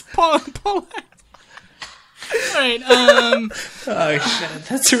Paul and Paulette. All right. Oh shit,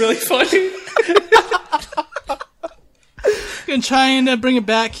 that's really funny. Gonna try and bring it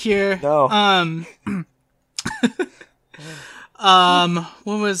back here. No.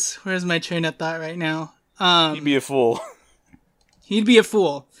 Where's my train of thought right now? He'd be a fool. He'd be a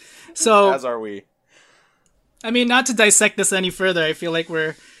fool. So As are we. I mean, not to dissect this any further, I feel like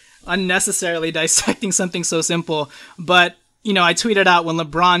we're unnecessarily dissecting something so simple, but, you know, I tweeted out when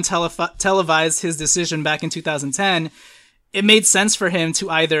LeBron televised his decision back in 2010, it made sense for him to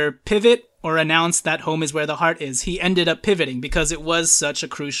either pivot or announce that home is where the heart is. He ended up pivoting because it was such a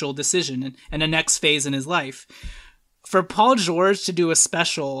crucial decision and a next phase in his life. For Paul George to do a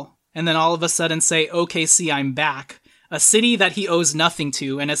special and then all of a sudden say, OKC, I'm back, a city that he owes nothing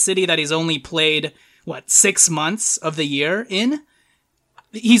to and a city that he's only played, 6 months of the year in?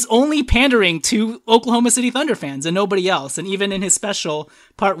 He's only pandering to Oklahoma City Thunder fans and nobody else. And even in his special,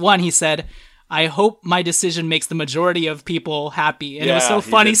 part 1, he said, I hope my decision makes the majority of people happy. And it was so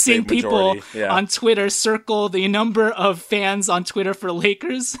funny seeing people on Twitter circle the number of fans on Twitter for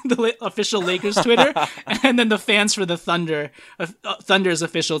Lakers, the official Lakers Twitter, and then the fans for the Thunder's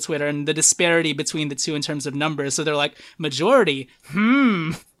official Twitter, and the disparity between the two in terms of numbers. So they're like, majority,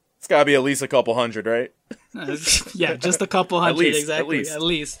 It's got to be at least a couple hundred, right? Yeah, just a couple hundred, exactly, at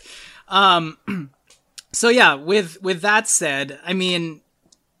least. So yeah, with that said, I mean,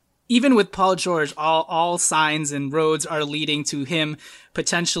 even with Paul George, all signs and roads are leading to him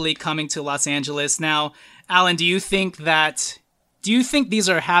potentially coming to Los Angeles. Now, Alan, do you think these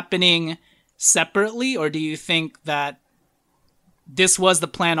are happening separately, or do you think that this was the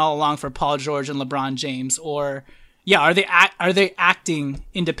plan all along for Paul George and LeBron James? Or, yeah, are they acting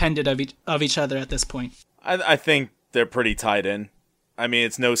independent of each other at this point? I think they're pretty tied in. I mean,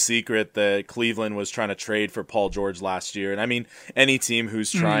 it's no secret that Cleveland was trying to trade for Paul George last year. And I mean, any team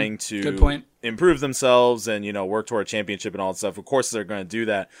who's trying to improve themselves and, you know, work toward a championship and all that stuff, of course they're going to do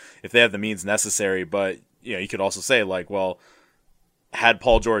that if they have the means necessary. But, you know, you could also say, like, well, had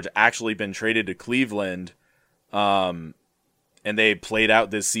Paul George actually been traded to Cleveland and they played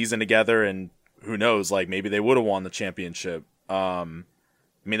out this season together, and who knows, like, maybe they would have won the championship. I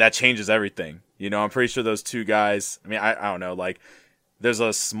mean, that changes everything. You know, I'm pretty sure those two guys, I mean, I don't know, like, there's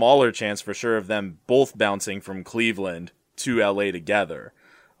a smaller chance for sure of them both bouncing from Cleveland to LA together.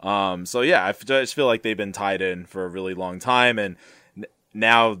 So yeah, I just feel like they've been tied in for a really long time, and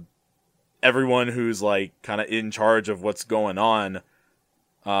now everyone who's like kind of in charge of what's going on,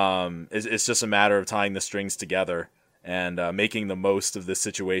 it's just a matter of tying the strings together and making the most of this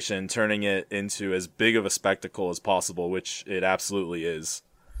situation, turning it into as big of a spectacle as possible, which it absolutely is.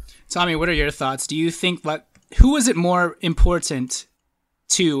 Tommy, what are your thoughts? Do you think who is it more important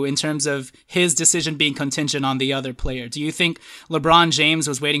to in terms of his decision being contingent on the other player? Do you think LeBron James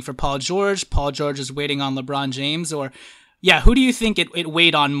was waiting for Paul George is waiting on LeBron James? Or, yeah, who do you think it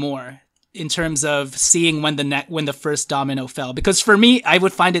weighed on more in terms of seeing when the first domino fell? Because for me, I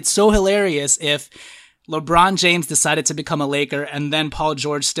would find it so hilarious if LeBron James decided to become a Laker and then Paul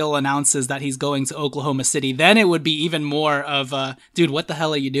George still announces that he's going to Oklahoma City. Then it would be even more of dude, what the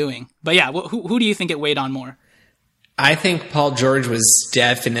hell are you doing? But yeah, who do you think it weighed on more? I think Paul George was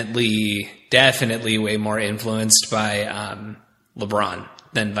definitely way more influenced by LeBron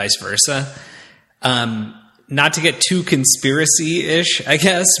than vice versa. Not to get too conspiracy-ish, I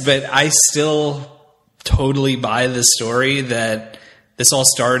guess, but I still totally buy the story that this all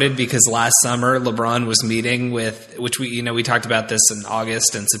started because last summer LeBron was meeting with, which we talked about this in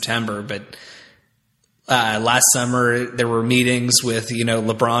August and September, but last summer there were meetings with,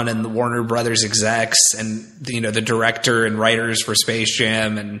 LeBron and the Warner Brothers execs and, the director and writers for Space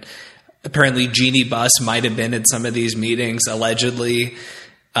Jam. And apparently Jeannie Buss might have been at some of these meetings, allegedly,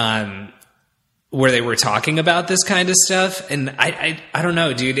 where they were talking about this kind of stuff. And I don't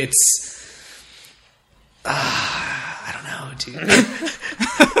know, dude, I don't know, dude.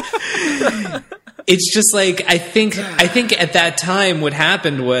 It's just like, I think at that time what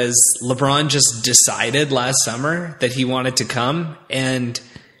happened was LeBron just decided last summer that he wanted to come, and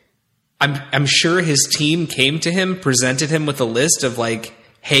I'm sure his team came to him, presented him with a list of like,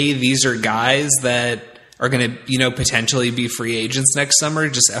 hey, these are guys that are going to, potentially be free agents next summer,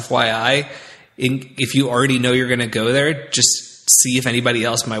 just FYI. If you already know you're going to go there, just see if anybody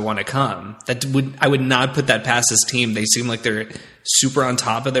else might want to come. I would not put that past his team. They seem like they're super on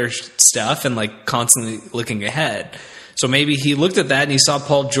top of their stuff and like constantly looking ahead. So maybe he looked at that and he saw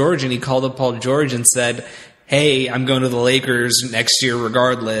Paul George and he called up Paul George and said, hey, I'm going to the Lakers next year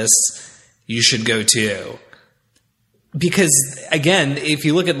regardless. You should go too. Because again, if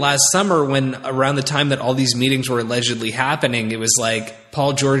you look at last summer, when around the time that all these meetings were allegedly happening, it was like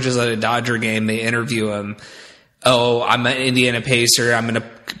Paul George is at a Dodger game. They interview him. Oh, I'm an Indiana Pacer. I'm going to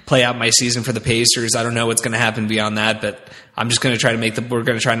play out my season for the Pacers. I don't know what's going to happen beyond that, but I'm just going to try to we're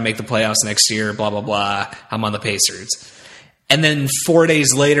going to try to make the playoffs next year, blah, blah, blah. I'm on the Pacers. And then 4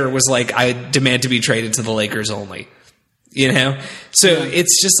 days later was like, I demand to be traded to the Lakers only. You know? So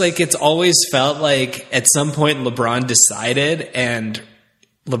it's just like, it's always felt like at some point LeBron decided and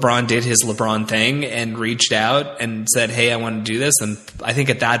LeBron did his LeBron thing and reached out and said, hey, I want to do this. And I think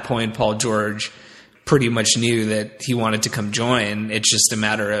at that point, Paul George pretty much knew that he wanted to come join. It's just a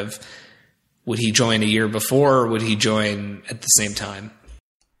matter of, would he join a year before or would he join at the same time?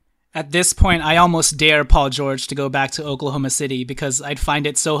 At this point, I almost dare Paul George to go back to Oklahoma City because I'd find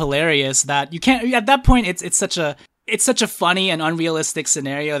it so hilarious that you can't, at that point, it's such a funny and unrealistic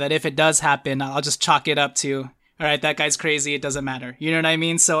scenario that if it does happen, I'll just chalk it up to, all right, that guy's crazy. It doesn't matter. You know what I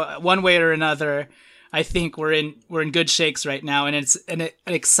mean? So one way or another, I think we're in good shakes right now, and it's an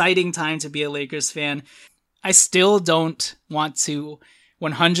exciting time to be a Lakers fan. I still don't want to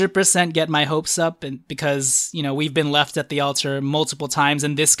 100% get my hopes up, and because, you know, we've been left at the altar multiple times,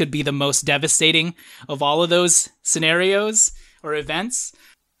 and this could be the most devastating of all of those scenarios or events.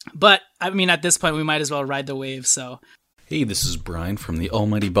 But I mean, at this point, we might as well ride the wave. So, hey, this is Brian from the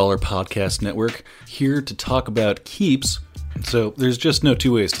Almighty Baller Podcast Network, here to talk about keeps. So there's just no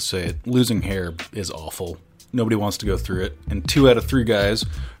two ways to say it. Losing hair is awful. Nobody wants to go through it, and 2 out of 3 guys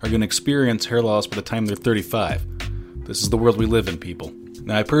are going to experience hair loss by the time they're 35. This is the world we live in, people.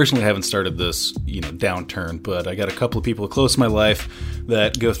 Now, I personally haven't started this, downturn, but I got a couple of people close to my life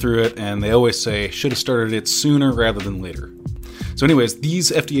that go through it, and they always say, should have started it sooner rather than later. So anyways, these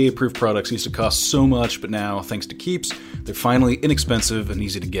FDA-approved products used to cost so much, but now, thanks to Keeps, they're finally inexpensive and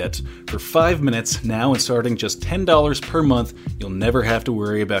easy to get. For 5 minutes, now and starting just $10 per month, you'll never have to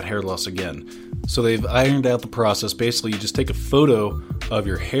worry about hair loss again. So they've ironed out the process. Basically, you just take a photo of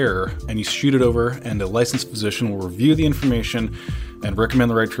your hair and you shoot it over, and a licensed physician will review the information and recommend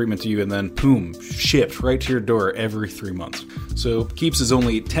the right treatment to you, and then boom, shipped right to your door every 3 months. So Keeps is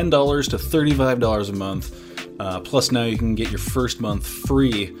only $10 to $35 a month. Plus now you can get your first month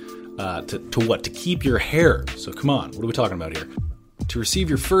free to keep your hair. So come on, what are we talking about here? To receive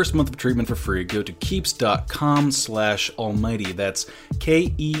your first month of treatment for free, go to keeps.com/almighty. That's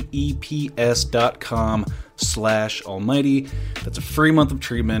KEEPS.com/almighty. That's a free month of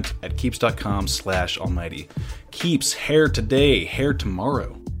treatment at keeps.com/almighty. Keeps, hair today, hair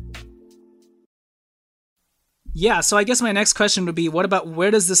tomorrow. yeah, so I guess my next question would be,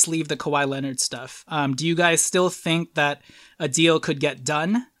 where does this leave the Kawhi Leonard stuff? Do you guys still think that a deal could get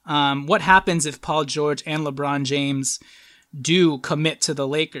done? What happens if Paul George and LeBron James do commit to the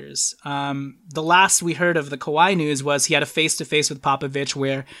Lakers? The last we heard of the Kawhi news was he had a face-to-face with Popovich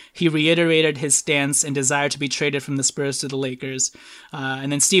where he reiterated his stance and desire to be traded from the Spurs to the Lakers.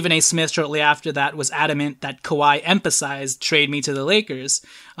 And then Stephen A. Smith shortly after that was adamant that Kawhi emphasized trade me to the Lakers.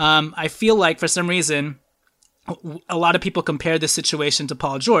 I feel like for some reason a lot of people compare this situation to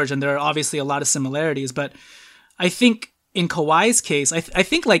Paul George, and there are obviously a lot of similarities, but I think in Kawhi's case, I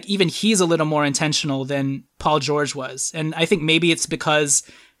think like even he's a little more intentional than Paul George was. And I think maybe it's because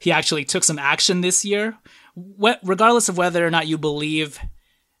he actually took some action this year. Regardless of whether or not you believe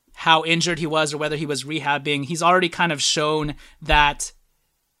how injured he was or whether he was rehabbing, he's already kind of shown that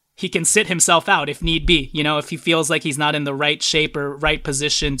he can sit himself out if need be. You know, if he feels like he's not in the right shape or right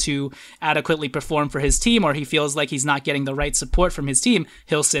position to adequately perform for his team, or he feels like he's not getting the right support from his team,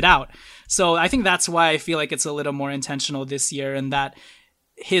 he'll sit out. So I think that's why I feel like it's a little more intentional this year, and that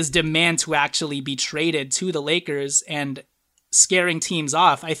his demand to actually be traded to the Lakers and scaring teams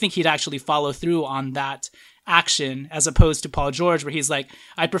off, I think he'd actually follow through on that action, as opposed to Paul George, where he's like,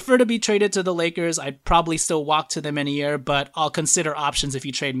 I prefer to be traded to the Lakers. I'd probably still walk to them in a year, but I'll consider options if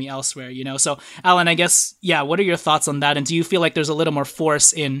you trade me elsewhere, you know? So, Alan, I guess, yeah, what are your thoughts on that? And do you feel like there's a little more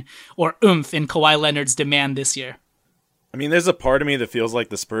force in, or oomph in Kawhi Leonard's demand this year? I mean, there's a part of me that feels like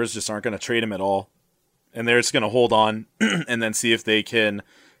the Spurs just aren't going to trade him at all. And they're just going to hold on and then see if they can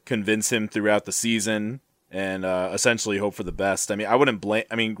convince him throughout the season and essentially hope for the best. I mean, I wouldn't blame...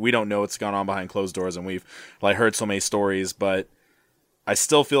 I mean, we don't know what's gone on behind closed doors, and we've heard so many stories, but I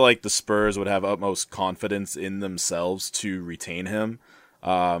still feel like the Spurs would have utmost confidence in themselves to retain him.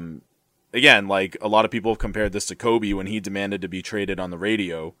 Again, like, a lot of people have compared this to Kobe when he demanded to be traded on the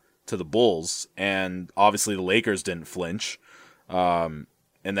radio to the Bulls, and obviously the Lakers didn't flinch, and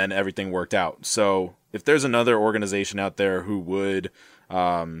then everything worked out. So if there's another organization out there who would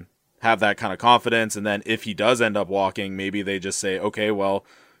have that kind of confidence, and then if he does end up walking, maybe they just say, okay, well,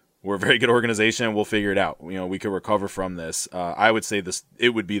 we're a very good organization, we'll figure it out. You know, we could recover from this. I would say it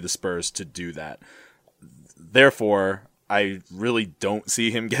would be the Spurs to do that. Therefore, I really don't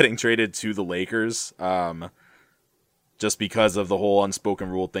see him getting traded to the Lakers, just because of the whole unspoken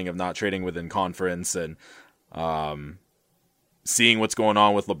rule thing of not trading within conference, and seeing what's going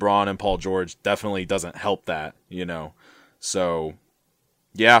on with LeBron and Paul George definitely doesn't help that, you know. So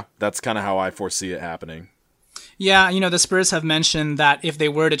yeah, that's kind of how I foresee it happening. Yeah, the Spurs have mentioned that if they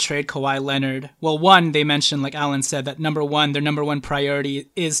were to trade Kawhi Leonard, well, one, they mentioned, like Alan said, that their number one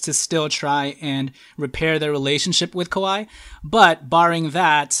priority is to still try and repair their relationship with Kawhi. But barring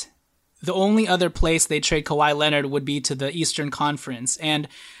that, the only other place they trade Kawhi Leonard would be to the Eastern Conference. And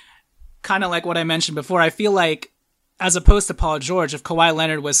kind of like what I mentioned before, I feel like, as opposed to Paul George, if Kawhi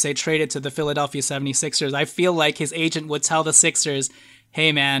Leonard was, say, traded to the Philadelphia 76ers, I feel like his agent would tell the Sixers,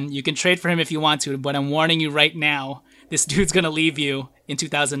 hey man, you can trade for him if you want to, but I'm warning you right now, this dude's going to leave you in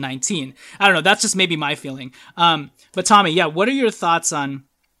 2019. I don't know, that's just maybe my feeling. But Tommy, yeah, what are your thoughts on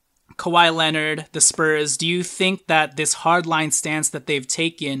Kawhi Leonard, the Spurs? Do you think that this hardline stance that they've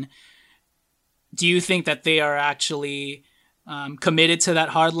taken, do you think that they are actually committed to that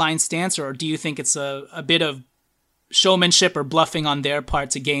hardline stance, or do you think it's a bit of showmanship or bluffing on their part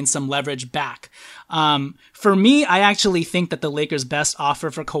to gain some leverage back? For me, I actually think that the Lakers' best offer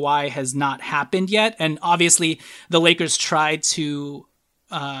for Kawhi has not happened yet. And obviously, the Lakers tried to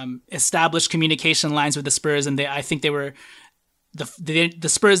establish communication lines with the Spurs, and I think they were the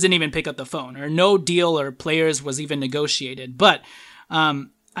Spurs didn't even pick up the phone, or no deal or players was even negotiated. But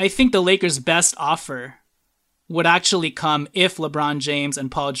I think the Lakers' best offer would actually come if LeBron James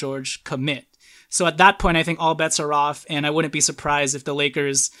and Paul George commit. So at that point, I think all bets are off, and I wouldn't be surprised if the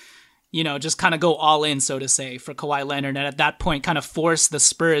Lakers, just kind of go all in, so to say, for Kawhi Leonard, and at that point kind of force the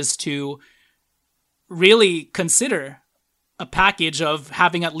Spurs to really consider a package of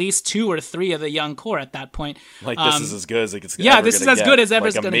having at least 2 or 3 of the young core at that point. Like, this is as good as it gets. Yeah, this is as good as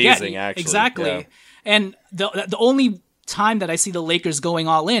ever going to get. Actually. Exactly. Yeah. And the only time that I see the Lakers going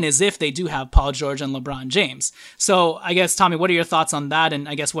all in is if they do have Paul George and LeBron James. So I guess, Tommy, what are your thoughts on that? And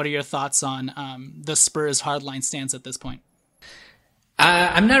I guess, what are your thoughts on the Spurs hardline stance at this point?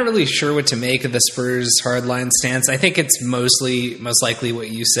 I'm not really sure what to make of the Spurs hardline stance. I think it's most likely what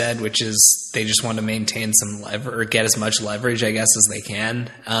you said, which is they just want to maintain some leverage, or get as much leverage, I guess, as they can.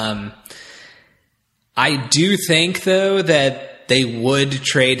 I do think, though, that they would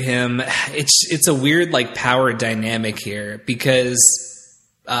trade him. It's a weird power dynamic here, because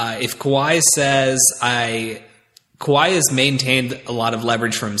if Kawhi says Kawhi has maintained a lot of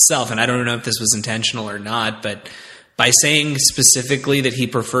leverage for himself, and I don't know if this was intentional or not, but by saying specifically that he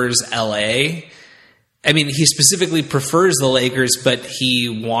prefers LA, I mean, he specifically prefers the Lakers, but he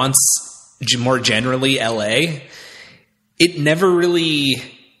wants more generally LA. It never really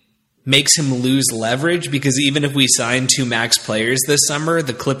makes him lose leverage, because even if we sign 2 max players this summer,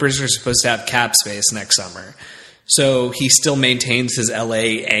 the Clippers are supposed to have cap space next summer. So he still maintains his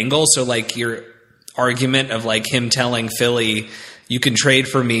LA angle. So your argument of him telling Philly, you can trade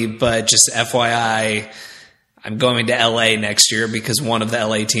for me, but just FYI, I'm going to LA next year because one of the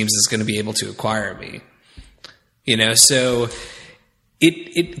LA teams is going to be able to acquire me. So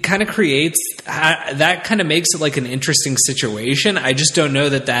it kind of creates that kind of makes it an interesting situation. I just don't know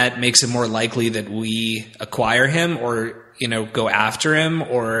that makes it more likely that we acquire him or, go after him,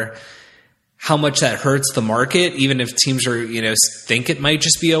 or how much that hurts the market, even if teams are, think it might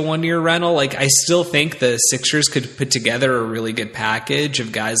just be a 1-year rental. I still think the Sixers could put together a really good package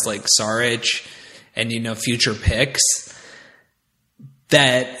of guys like Saric and, future picks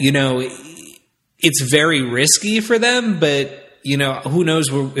that, it's very risky for them, but who knows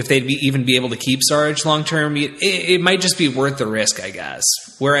if they'd even be able to keep Saric long term. It might just be worth the risk, I guess.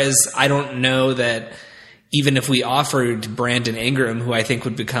 Whereas I don't know that even if we offered Brandon Ingram, who I think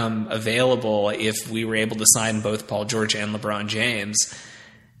would become available if we were able to sign both Paul George and LeBron James,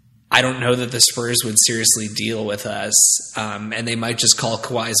 I don't know that the Spurs would seriously deal with us. And they might just call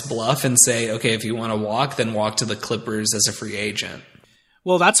Kawhi's bluff and say, okay, if you want to walk, then walk to the Clippers as a free agent.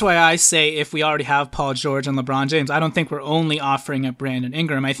 Well, that's why I say if we already have Paul George and LeBron James, I don't think we're only offering up Brandon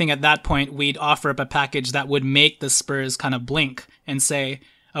Ingram. I think at that point, we'd offer up a package that would make the Spurs kind of blink and say,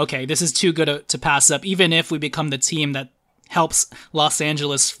 okay, this is too good to pass up, even if we become the team that helps Los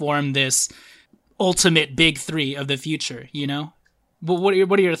Angeles form this ultimate big 3 of the future, But what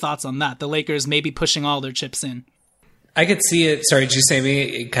are your thoughts on that? The Lakers maybe pushing all their chips in. I could see it. Sorry, did you say me?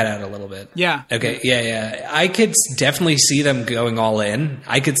 It cut out a little bit. Yeah. Okay. Yeah. I could definitely see them going all in.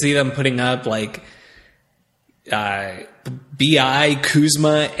 I could see them putting up BI,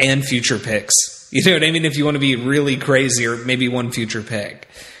 Kuzma, and future picks. You know what I mean? If you want to be really crazy, or maybe one future pick.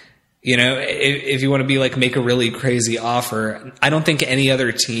 If you want to be make a really crazy offer, I don't think any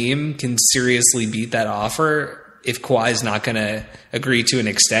other team can seriously beat that offer if Kawhi's not going to agree to an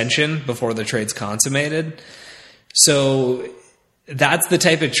extension before the trade's consummated. So that's the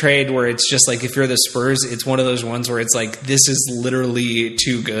type of trade where it's just if you're the Spurs, it's one of those ones where it's this is literally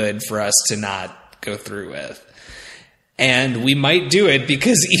too good for us to not go through with. And we might do it,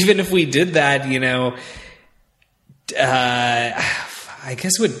 because even if we did that, I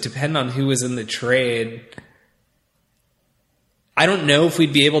guess it would depend on who was in the trade. I don't know if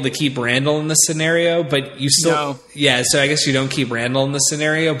we'd be able to keep Randall in this scenario, but you still... No. Yeah, so I guess you don't keep Randall in this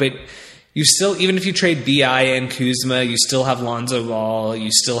scenario, but you still... Even if you trade B.I. and Kuzma, you still have Lonzo Ball,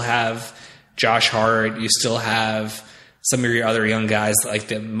 you still have Josh Hart, you still have some of your other young guys like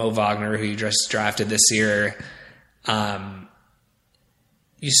the Mo Wagner, who you just drafted this year.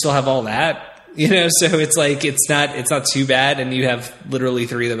 You still have all that. So it's like it's not too bad, and you have literally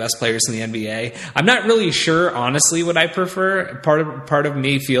three of the best players in the NBA. I'm not really sure, honestly, what I prefer. Part of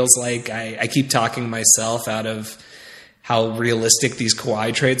me feels like I keep talking myself out of how realistic these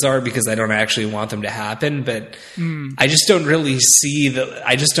Kawhi trades are because I don't actually want them to happen. But I just don't really see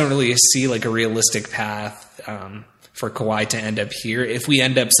like a realistic path for Kawhi to end up here if we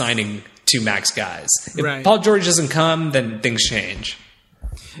end up signing two max guys. If Paul George doesn't come, then things change.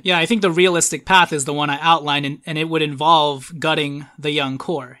 Yeah, I think the realistic path is the one I outlined, and it would involve gutting the young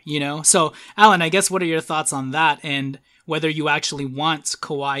core, So, Alan, I guess what are your thoughts on that, and whether you actually want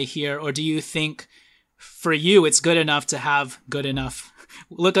Kawhi here, or do you think for you it's good enough to have good enough?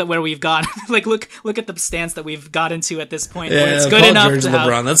 Look at where we've gone. Look at the stance that we've got into at this point. Yeah, where it's good Paul enough George to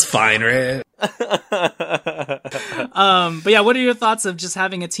LeBron, have... that's fine, right? But yeah, what are your thoughts of just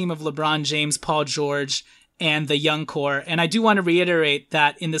having a team of LeBron James, Paul George, and the young core? And I do want to reiterate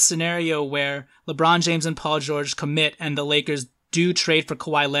that in the scenario where LeBron James and Paul George commit and the Lakers do trade for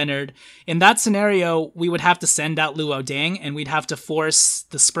Kawhi Leonard, in that scenario, we would have to send out Luol Deng, and we'd have to force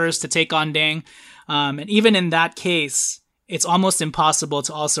the Spurs to take on Deng. And even in that case, it's almost impossible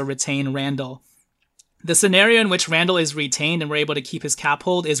to also retain Randall. The scenario in which Randall is retained and we're able to keep his cap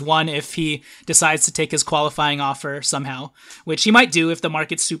hold is one if he decides to take his qualifying offer somehow, which he might do if the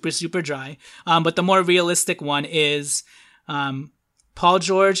market's super, super dry. But the more realistic one is Paul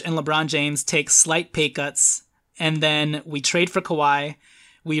George and LeBron James take slight pay cuts, and then we trade for Kawhi,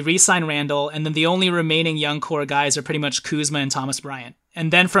 we re-sign Randall, and then the only remaining young core guys are pretty much Kuzma and Thomas Bryant. And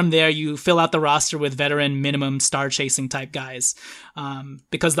then from there, you fill out the roster with veteran minimum star chasing type guys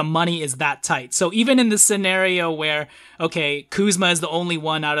because the money is that tight. So even in the scenario where, okay, Kuzma is the only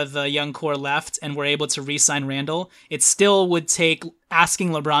one out of the young core left and we're able to re-sign Randall, it still would take asking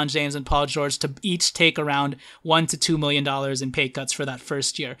LeBron James and Paul George to each take around $1 to $2 million in pay cuts for that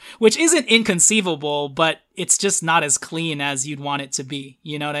first year, which isn't inconceivable, but it's just not as clean as you'd want it to be.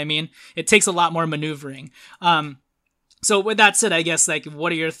 You know what I mean? It takes a lot more maneuvering. So with that said, I guess,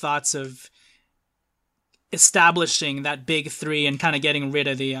 what are your thoughts of establishing that big three and kind of getting rid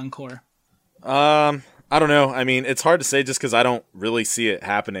of the young core? I don't know. I mean, it's hard to say just because I don't really see it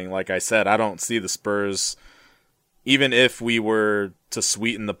happening. Like I said, I don't see the Spurs, even if we were to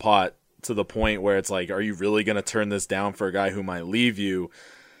sweeten the pot to the point where it's like, are you really going to turn this down for a guy who might leave you?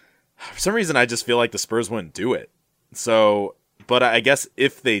 For some reason, I just feel like the Spurs wouldn't do it. So, but I guess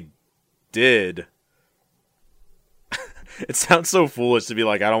if they did... It sounds so foolish to be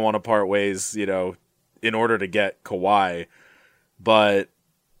like, I don't want to part ways, in order to get Kawhi. But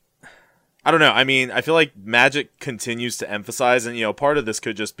I don't know. I mean, I feel like Magic continues to emphasize, and, part of this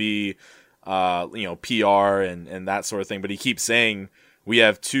could just be, PR and that sort of thing. But he keeps saying we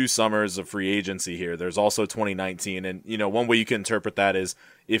have 2 summers of free agency here. There's also 2019. And, one way you can interpret that is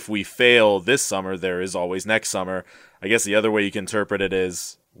if we fail this summer, there is always next summer. I guess the other way you can interpret it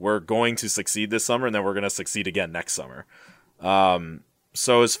is we're going to succeed this summer and then we're going to succeed again next summer.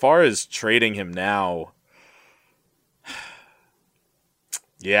 So as far as trading him now,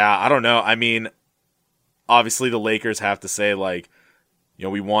 yeah, I don't know. I mean, obviously the Lakers have to say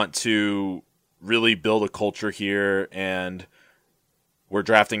we want to really build a culture here and we're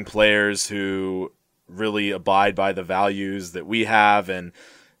drafting players who really abide by the values that we have and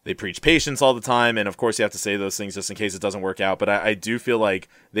they preach patience all the time. And of course you have to say those things just in case it doesn't work out. But I do feel like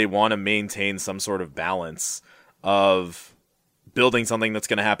they want to maintain some sort of balance of building something that's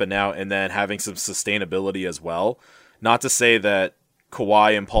going to happen now and then having some sustainability as well. Not to say that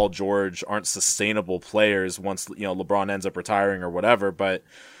Kawhi and Paul George aren't sustainable players once, LeBron ends up retiring or whatever, but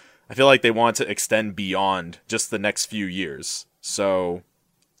I feel like they want to extend beyond just the next few years. So,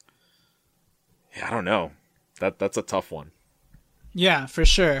 yeah, I don't know. That's a tough one. Yeah, for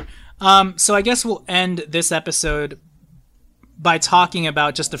sure. So I guess we'll end this episode by talking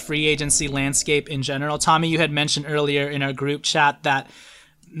about just the free agency landscape in general. Tommy, you had mentioned earlier in our group chat that,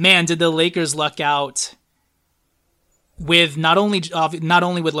 man, did the Lakers luck out with not only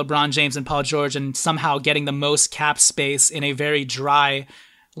with LeBron James and Paul George and somehow getting the most cap space in a very dry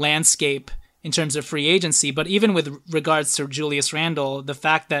landscape in terms of free agency, but even with regards to Julius Randle, the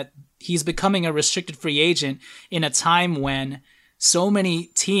fact that he's becoming a restricted free agent in a time when so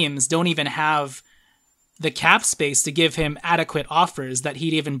many teams don't even have the cap space to give him adequate offers that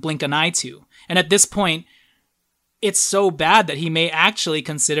he'd even blink an eye to. And at this point, it's so bad that he may actually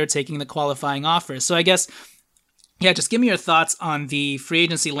consider taking the qualifying offer. So I guess, yeah, just give me your thoughts on the free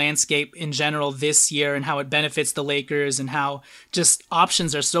agency landscape in general this year and how it benefits the Lakers and how just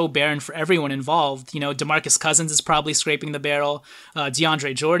options are so barren for everyone involved. DeMarcus Cousins is probably scraping the barrel,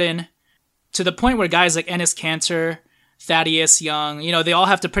 DeAndre Jordan, to the point where guys like Enes Kanter, Thaddeus Young, they all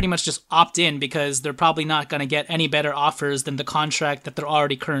have to pretty much just opt in because they're probably not going to get any better offers than the contract that they're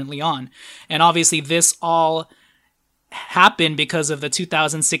already currently on. And obviously this all happened because of the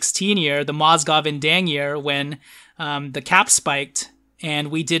 2016 year, the Mozgov and Dang year, when the cap spiked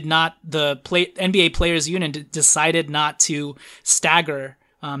and the NBA Players Union decided not to stagger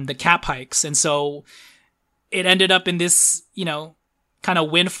the cap hikes. And so it ended up in this, kind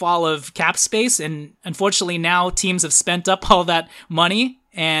of windfall of cap space. And unfortunately now teams have spent up all that money,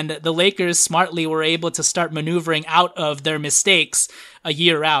 and the Lakers smartly were able to start maneuvering out of their mistakes a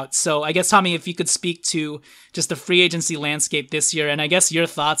year out. So I guess, Tommy, if you could speak to just the free agency landscape this year, and I guess your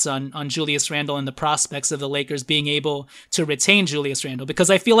thoughts on Julius Randle and the prospects of the Lakers being able to retain Julius Randle,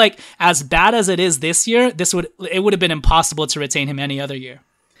 because I feel like as bad as it is this year, it would have been impossible to retain him any other year.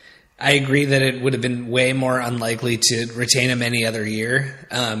 I agree that it would have been way more unlikely to retain him any other year.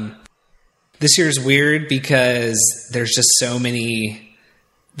 This year's weird because there's just so many.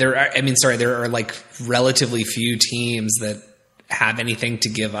 There are like relatively few teams that have anything to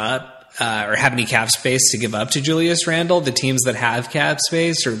give up or have any cap space to give up to Julius Randle. The teams that have cap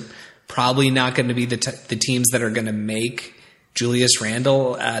space are probably not going to be the teams that are going to make Julius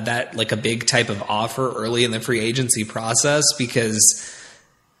Randle that like a big type of offer early in the free agency process, because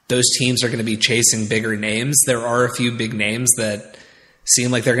those teams are going to be chasing bigger names. There are a few big names that seem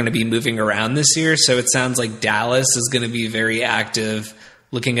like they're going to be moving around this year. So it sounds like Dallas is going to be very active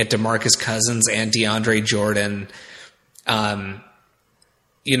looking at DeMarcus Cousins and DeAndre Jordan. The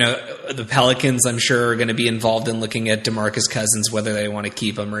Pelicans, I'm sure, are going to be involved in looking at DeMarcus Cousins, whether they want to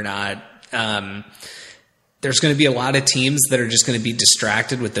keep him or not. There's going to be a lot of teams that are just going to be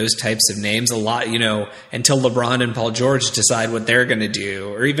distracted with those types of names a lot, until LeBron and Paul George decide what they're going to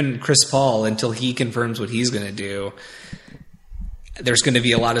do, or even Chris Paul until he confirms what he's going to do. There's going to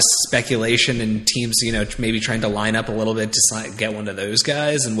be a lot of speculation and teams, maybe trying to line up a little bit to get one of those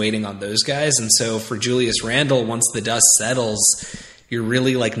guys and waiting on those guys. And so for Julius Randle, once the dust settles, you're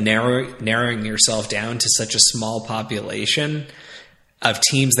really like narrowing yourself down to such a small population of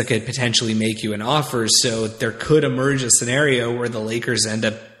teams that could potentially make you an offer. So there could emerge a scenario where the Lakers end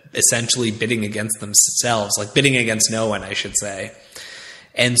up essentially bidding against themselves, like bidding against no one, I should say.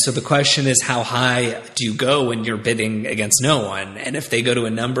 And so the question is, how high do you go when you're bidding against no one? And if they go to a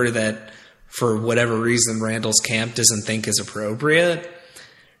number that, for whatever reason, Randall's camp doesn't think is appropriate,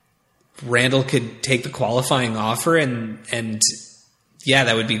 Randall could take the qualifying offer, and yeah,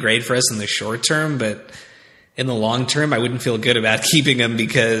 that would be great for us in the short term, but in the long term, I wouldn't feel good about keeping him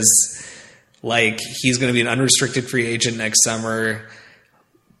because, he's going to be an unrestricted free agent next summer.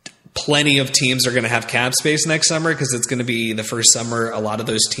 Plenty of teams are going to have cap space next summer because it's going to be the first summer a lot of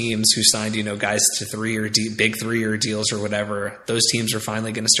those teams who signed, guys to big 3-year deals or whatever, those teams are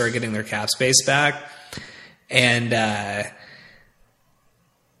finally going to start getting their cap space back. And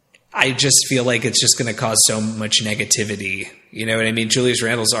I just feel like it's just going to cause so much negativity. You know what I mean? Julius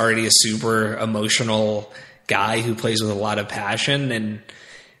Randle's already a super emotional guy who plays with a lot of passion, and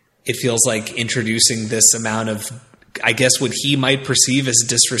it feels like introducing this amount of, I guess, what he might perceive as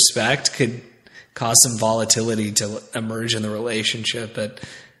disrespect could cause some volatility to emerge in the relationship. But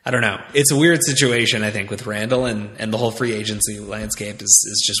I don't know. It's a weird situation, I think, with Randle, and the whole free agency landscape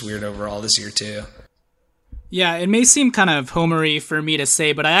is just weird overall this year too. Yeah, it may seem kind of homery for me to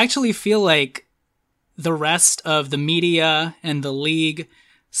say, but I actually feel like the rest of the media and the league,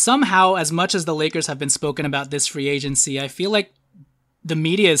 somehow, as much as the Lakers have been spoken about this free agency, I feel like the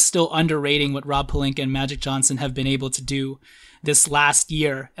media is still underrating what Rob Pelinka and Magic Johnson have been able to do this last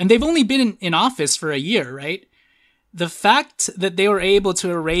year. And they've only been in office for a year, right? The fact that they were able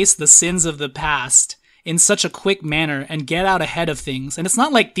to erase the sins of the past in such a quick manner and get out ahead of things. And it's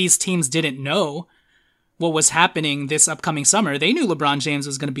not like these teams didn't know what was happening this upcoming summer. They knew LeBron James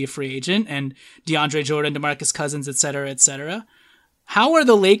was going to be a free agent, and DeAndre Jordan, DeMarcus Cousins, etc., etc. How are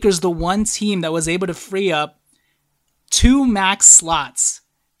the Lakers the one team that was able to free up 2 max slots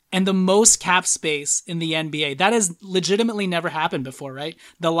and the most cap space in the NBA? That has legitimately never happened before, right?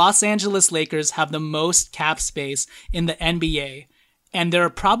 The Los Angeles Lakers have the most cap space in the NBA, and there are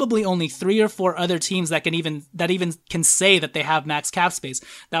probably only 3 or 4 other teams that even can say that they have max cap space.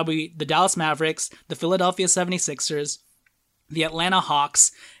 That would be the Dallas Mavericks, the Philadelphia 76ers, the Atlanta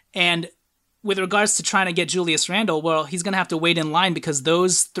Hawks, and with regards to trying to get Julius Randle, well, he's going to have to wait in line because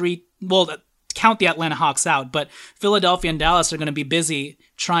those three, count the Atlanta Hawks out, but Philadelphia and Dallas are going to be busy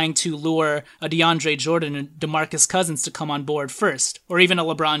trying to lure a DeAndre Jordan and DeMarcus Cousins to come on board first, or even a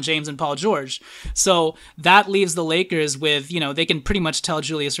LeBron James and Paul George. So that leaves the Lakers with, they can pretty much tell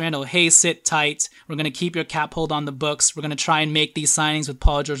Julius Randle, hey, sit tight. We're going to keep your cap hold on the books. We're going to try and make these signings with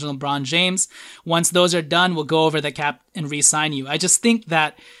Paul George and LeBron James. Once those are done, we'll go over the cap and re-sign you. I just think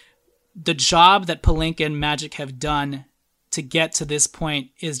that the job that Pelinka and Magic have done to get to this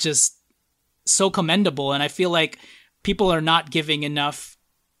point is just so commendable, and I feel like people are not giving enough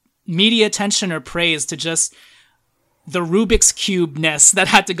media attention or praise to just the Rubik's Cube-ness that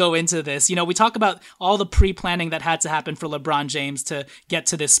had to go into this. We talk about all the pre-planning that had to happen for LeBron James to get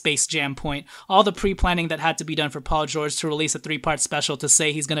to this Space Jam point, all the pre-planning that had to be done for Paul George to release a 3-part special to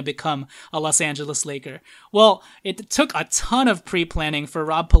say he's going to become a Los Angeles Laker. Well, it took a ton of pre-planning for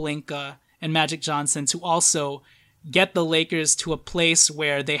Rob Pelinka and Magic Johnson to also get the Lakers to a place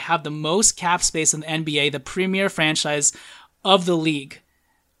where they have the most cap space in the NBA, the premier franchise of the league.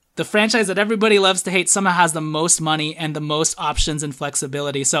 The franchise that everybody loves to hate somehow has the most money and the most options and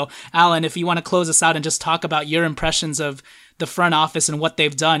flexibility. So, Alan, if you want to close us out and just talk about your impressions of the front office and what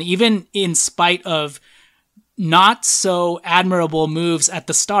they've done, even in spite of not so admirable moves at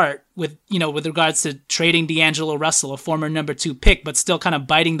the start with regards to trading D'Angelo Russell, a former number 2 pick, but still kind of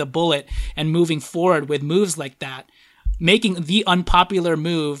biting the bullet and moving forward with moves like that, making the unpopular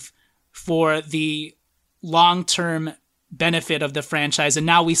move for the long-term benefit of the franchise. And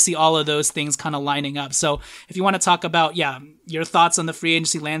now we see all of those things kind of lining up. So if you want to talk about, your thoughts on the free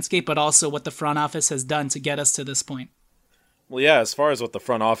agency landscape, but also what the front office has done to get us to this point. Well, yeah, as far as what the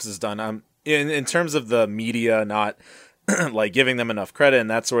front office has done, in terms of the media not like giving them enough credit and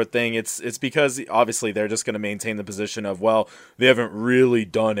that sort of thing, it's because obviously they're just going to maintain the position of, well, they haven't really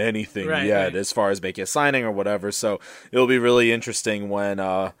done anything yet as far as making a signing or whatever. So it'll be really interesting when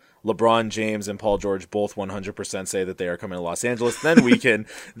LeBron James and Paul George both 100% say that they are coming to Los Angeles. Then we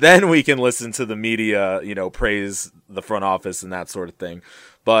can listen to the media, praise the front office and that sort of thing.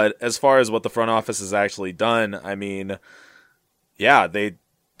 But as far as what the front office has actually done, I mean, yeah, they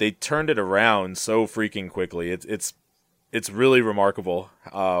turned it around so freaking quickly. It's really remarkable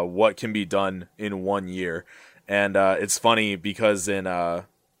what can be done in 1 year. And it's funny because in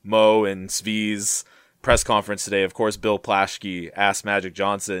Mo and Svi's press conference today, of course, Bill Plaschke asked Magic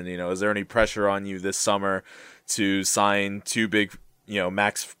Johnson, is there any pressure on you this summer to sign 2 big,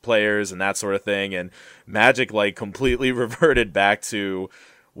 max players and that sort of thing? And Magic completely reverted back to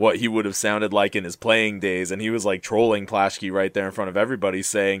what he would have sounded like in his playing days, and he was trolling Plaschke right there in front of everybody,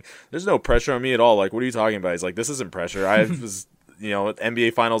 saying, "There's no pressure on me at all. What are you talking about?" He's like, "This isn't pressure. I was,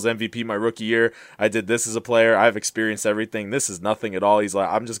 NBA Finals MVP my rookie year. I did this as a player. I've experienced everything. This is nothing at all." He's like,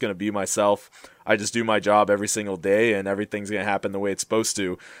 "I'm just gonna be myself. I just do my job every single day, and everything's gonna happen the way it's supposed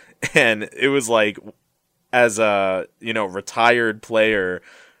to." And it was as a retired player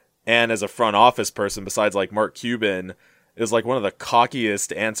and as a front office person, besides Mark Cuban, is one of the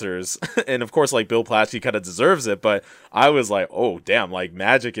cockiest answers. And of course, Bill Plaschke kind of deserves it, but I was like, oh damn,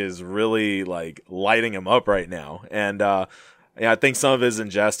 Magic is really lighting him up right now. And I think some of it is in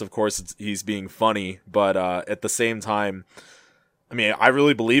jest. Of course, he's being funny, but at the same time, I mean, I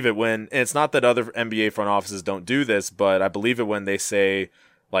really believe it when, and it's not that other NBA front offices don't do this, but I believe it when they say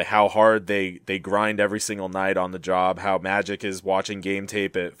how hard they grind every single night on the job, how Magic is watching game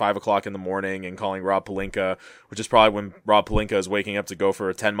tape at 5 o'clock in the morning and calling Rob Pelinka, which is probably when Rob Pelinka is waking up to go for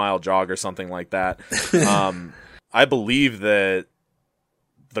a 10-mile jog or something like that. I believe that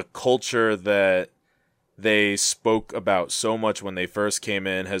the culture that they spoke about so much when they first came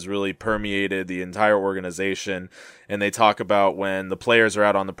in has really permeated the entire organization. And they talk about when the players are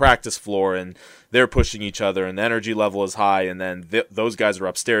out on the practice floor and they're pushing each other and the energy level is high, and then those guys are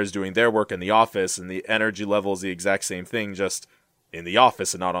upstairs doing their work in the office and the energy level is the exact same thing, just in the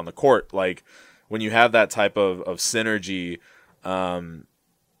office and not on the court. When you have that type of synergy, the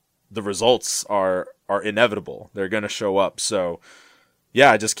results are inevitable. They're going to show up. So yeah,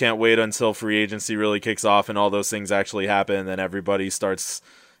 I just can't wait until free agency really kicks off and all those things actually happen, and then everybody starts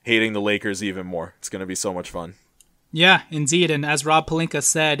hating the Lakers even more. It's going to be so much fun. Yeah, indeed. And as Rob Pelinka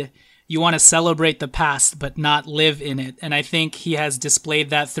said, you want to celebrate the past, but not live in it. And I think he has displayed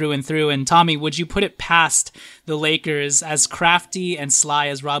that through and through. And Tommy, would you put it past the Lakers, as crafty and sly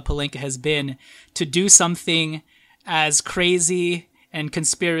as Rob Pelinka has been, to do something as crazy and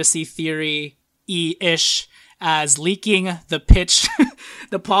conspiracy theory-ish as leaking the pitch,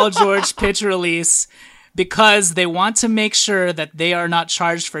 the Paul George pitch release because they want to make sure that they are not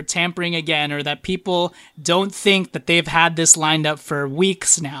charged for tampering again, or that people don't think that they've had this lined up for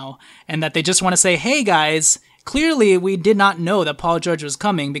weeks now, and that they just want to say, hey guys, clearly we did not know that Paul George was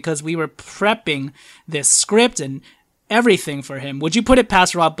coming because we were prepping this script and everything for him. Would you put it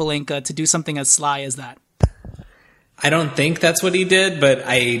past Rob Pelinka to do something as sly as that? I don't think that's what he did, but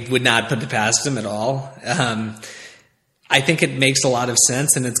I would not put it past him at all. I think it makes a lot of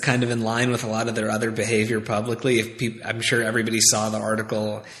sense, and it's kind of in line with a lot of their other behavior publicly. I'm sure everybody saw the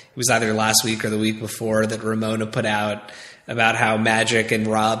article. It was either last week or the week before that Ramona put out about how Magic and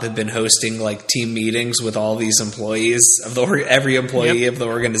Rob have been hosting like team meetings with all these employees of every employee of the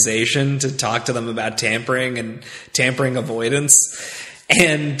organization to talk to them about tampering and tampering avoidance.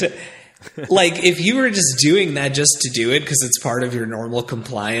 And like, if you were just doing that just to do it because it's part of your normal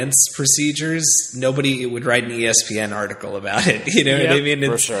compliance procedures, nobody would write an ESPN article about it. You know what I mean?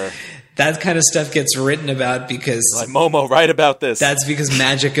 For sure. That kind of stuff gets written about because... Like, Momo, write about this. That's because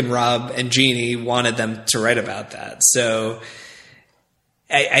Magic and Rob and Jeannie wanted them to write about that. So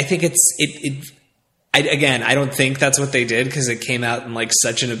I think I don't think that's what they did because it came out in like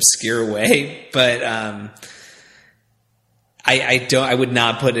such an obscure way. But I would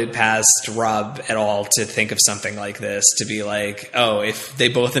not put it past Rob at all to think of something like this, to be like, oh, if they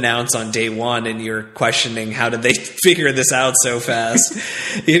both announce on day one and you're questioning how did they figure this out so fast,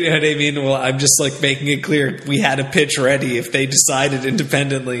 you know what I mean? Well, I'm just like making it clear we had a pitch ready if they decided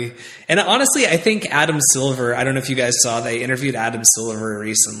independently. And honestly, I think Adam Silver, I don't know if you guys saw, they interviewed Adam Silver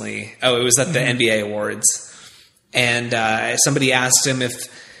recently. Oh, it was at the NBA Awards. And somebody asked him if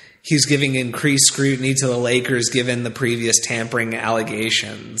he's giving increased scrutiny to the Lakers given the previous tampering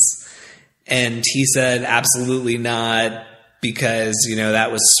allegations. And he said, absolutely not, because, you know,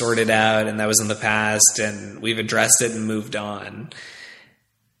 that was sorted out and that was in the past and we've addressed it and moved on.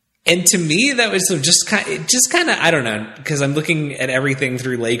 And to me, that was just kind of, I don't know, because I'm looking at everything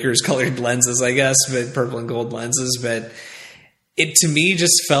through Lakers colored lenses, I guess, but purple and gold lenses. But it to me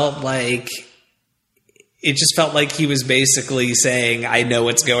just felt like he was basically saying, I know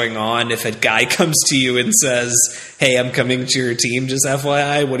what's going on. If a guy comes to you and says, hey, I'm coming to your team, just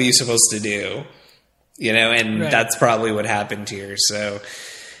FYI, what are you supposed to do? You know, and That's probably what happened here. So,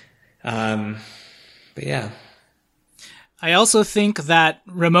 but yeah. I also think that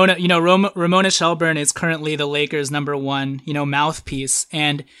Ramona Shelburne is currently the Lakers' number one, mouthpiece.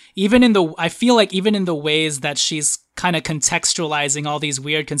 And I feel like even in the ways that she's kind of contextualizing all these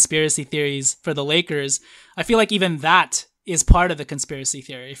weird conspiracy theories for the Lakers, I feel like even that is part of the conspiracy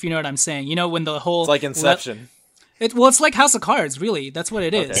theory, if you know what I'm saying. You know, when the whole... It's like Inception. It's like House of Cards, really. That's what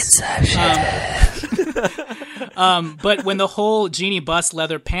it is. Inception. But when the whole Jeannie Buss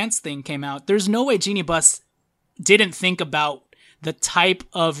leather pants thing came out, there's no way Jeannie Buss didn't think about the type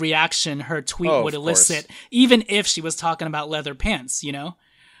of reaction her tweet would elicit, even if she was talking about leather pants, you know?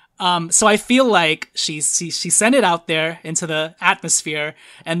 So I feel like she sent it out there into the atmosphere,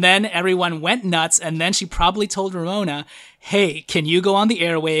 and then everyone went nuts, and then she probably told Ramona, hey, can you go on the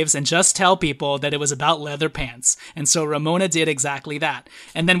airwaves and just tell people that it was about leather pants? And so Ramona did exactly that.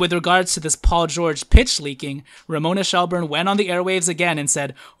 And then with regards to this Paul George pitch leaking, Ramona Shelburne went on the airwaves again and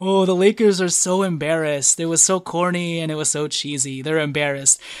said, oh, the Lakers are so embarrassed. It was so corny and it was so cheesy. They're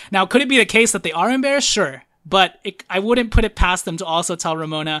embarrassed. Now, could it be the case that they are embarrassed? Sure. But I wouldn't put it past them to also tell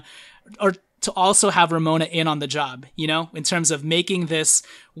Ramona, or to also have Ramona in on the job, you know, in terms of making this,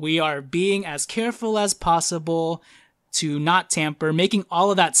 we are being as careful as possible to not tamper, making all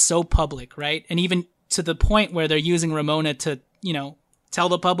of that so public, right? And even to the point where they're using Ramona to, you know, tell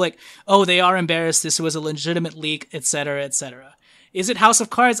the public, oh, they are embarrassed, this was a legitimate leak, etc., etc. Is it House of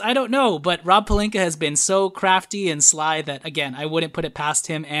Cards? I don't know, but Rob Pelinka has been so crafty and sly that, again, I wouldn't put it past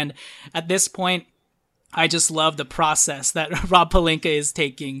him. And at this point, I just love the process that Rob Pelinka is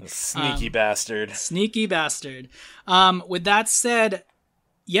taking. Sneaky bastard. Sneaky bastard. With that said,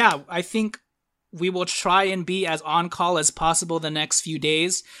 yeah, I think we will try and be as on call as possible the next few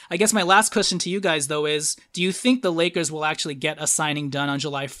days. I guess my last question to you guys, though, is do you think the Lakers will actually get a signing done on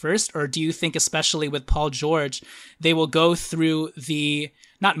July 1st? Or do you think, especially with Paul George, they will go through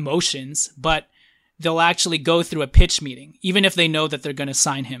not motions, but they'll actually go through a pitch meeting, even if they know that they're going to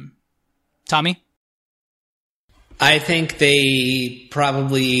sign him? Tommy? I think they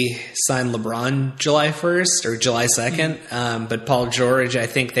probably sign LeBron July 1st or July 2nd. But Paul George, I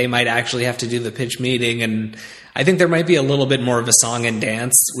think they might actually have to do the pitch meeting. And I think there might be a little bit more of a song and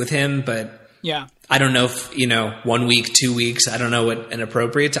dance with him. But yeah, I don't know if, 1 week, 2 weeks, I don't know what an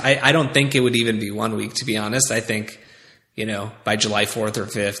appropriate. I don't think it would even be 1 week, to be honest. I think, by July 4th or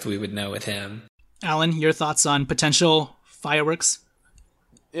 5th, we would know with him. Alan, your thoughts on potential fireworks?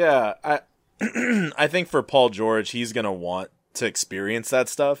 Yeah, I think for Paul George, he's going to want to experience that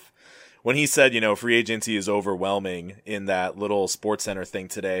stuff. When he said, free agency is overwhelming in that little SportsCenter thing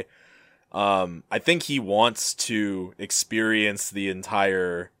today, I think he wants to experience the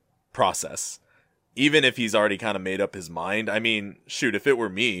entire process, even if he's already kind of made up his mind. I mean, shoot, if it were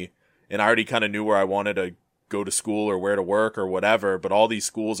me and I already kind of knew where I wanted to go to school or where to work or whatever, but all these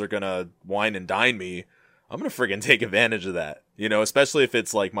schools are going to wine and dine me, I'm going to friggin' take advantage of that, especially if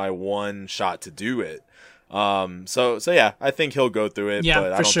it's like my one shot to do it. So yeah, I think he'll go through it. Yeah,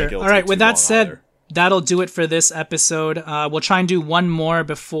 but I for don't sure. think it'll All right, take with too that long said, either. that'll do it for this episode. We'll try and do one more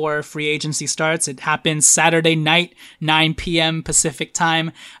before free agency starts. It happens Saturday night, 9 p.m. Pacific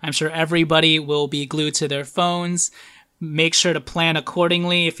time. I'm sure everybody will be glued to their phones. Make sure to plan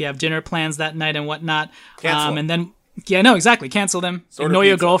accordingly if you have dinner plans that night and whatnot. Cancel. And then, yeah, no, exactly. Cancel them. Order Ignore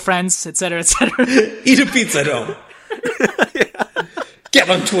your pizza. girlfriends, etc., etc. Eat a pizza at home. Get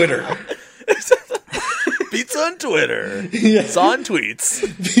on Twitter. Pizza on Twitter. It's on tweets.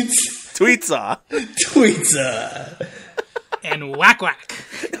 Tweetsa. Tweetsa. And whack whack.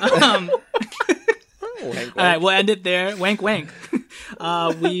 Wank, All right, we'll end it there. Wank wank.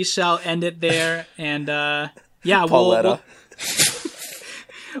 We shall end it there, and yeah,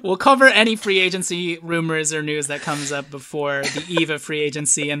 we'll cover any free agency rumors or news that comes up before the eve of free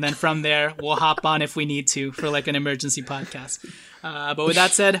agency, and then from there we'll hop on if we need to for like an emergency podcast. But with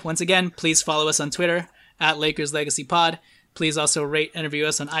that said, once again, please follow us on Twitter at Lakers Legacy Pod. Please also rate and review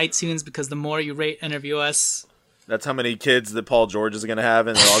us on iTunes, because the more you rate and review us, that's how many kids that Paul George is going to have,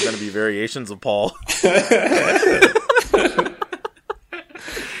 and they're all going to be variations of Paul.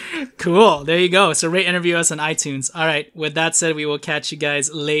 Cool. There you go. So rate and review us on iTunes. All right. With that said, we will catch you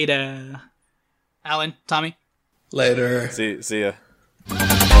guys later. Alan, Tommy. Later. See ya.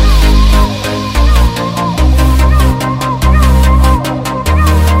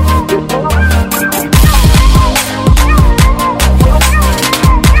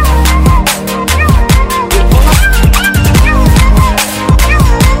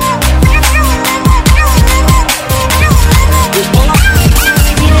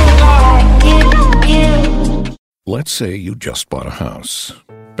 Let's say you just bought a house.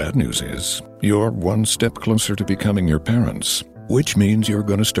 Bad news is, you're one step closer to becoming your parents, which means you're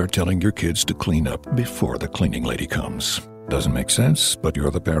going to start telling your kids to clean up before the cleaning lady comes. Doesn't make sense, but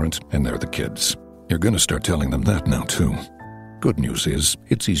you're the parent and they're the kids. You're going to start telling them that now, too. Good news is,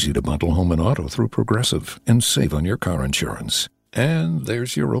 it's easy to bundle home and auto through Progressive and save on your car insurance. And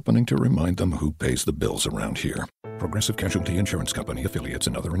there's your opening to remind them who pays the bills around here. Progressive Casualty Insurance Company, affiliates,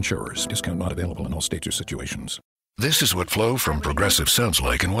 and other insurers. Discount not available in all states or situations. This is what Flo from Progressive sounds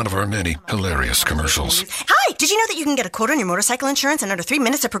like in one of our many hilarious commercials. Hi! Did you know that you can get a quote on your motorcycle insurance in under 3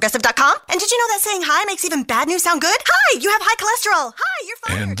 minutes at Progressive.com? And did you know that saying hi makes even bad news sound good? Hi! You have high cholesterol! Hi! You're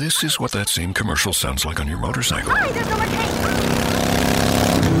fired! And this is what that same commercial sounds like on your motorcycle. Hi! There's no more pain!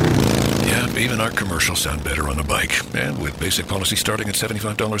 Yeah, even our commercials sound better on a bike. And with basic policy starting at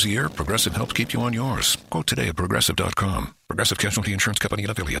 $75 a year, Progressive helps keep you on yours. Quote today at Progressive.com. Progressive Casualty Insurance Company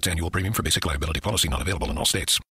and affiliates. Annual premium for basic liability policy not available in all states.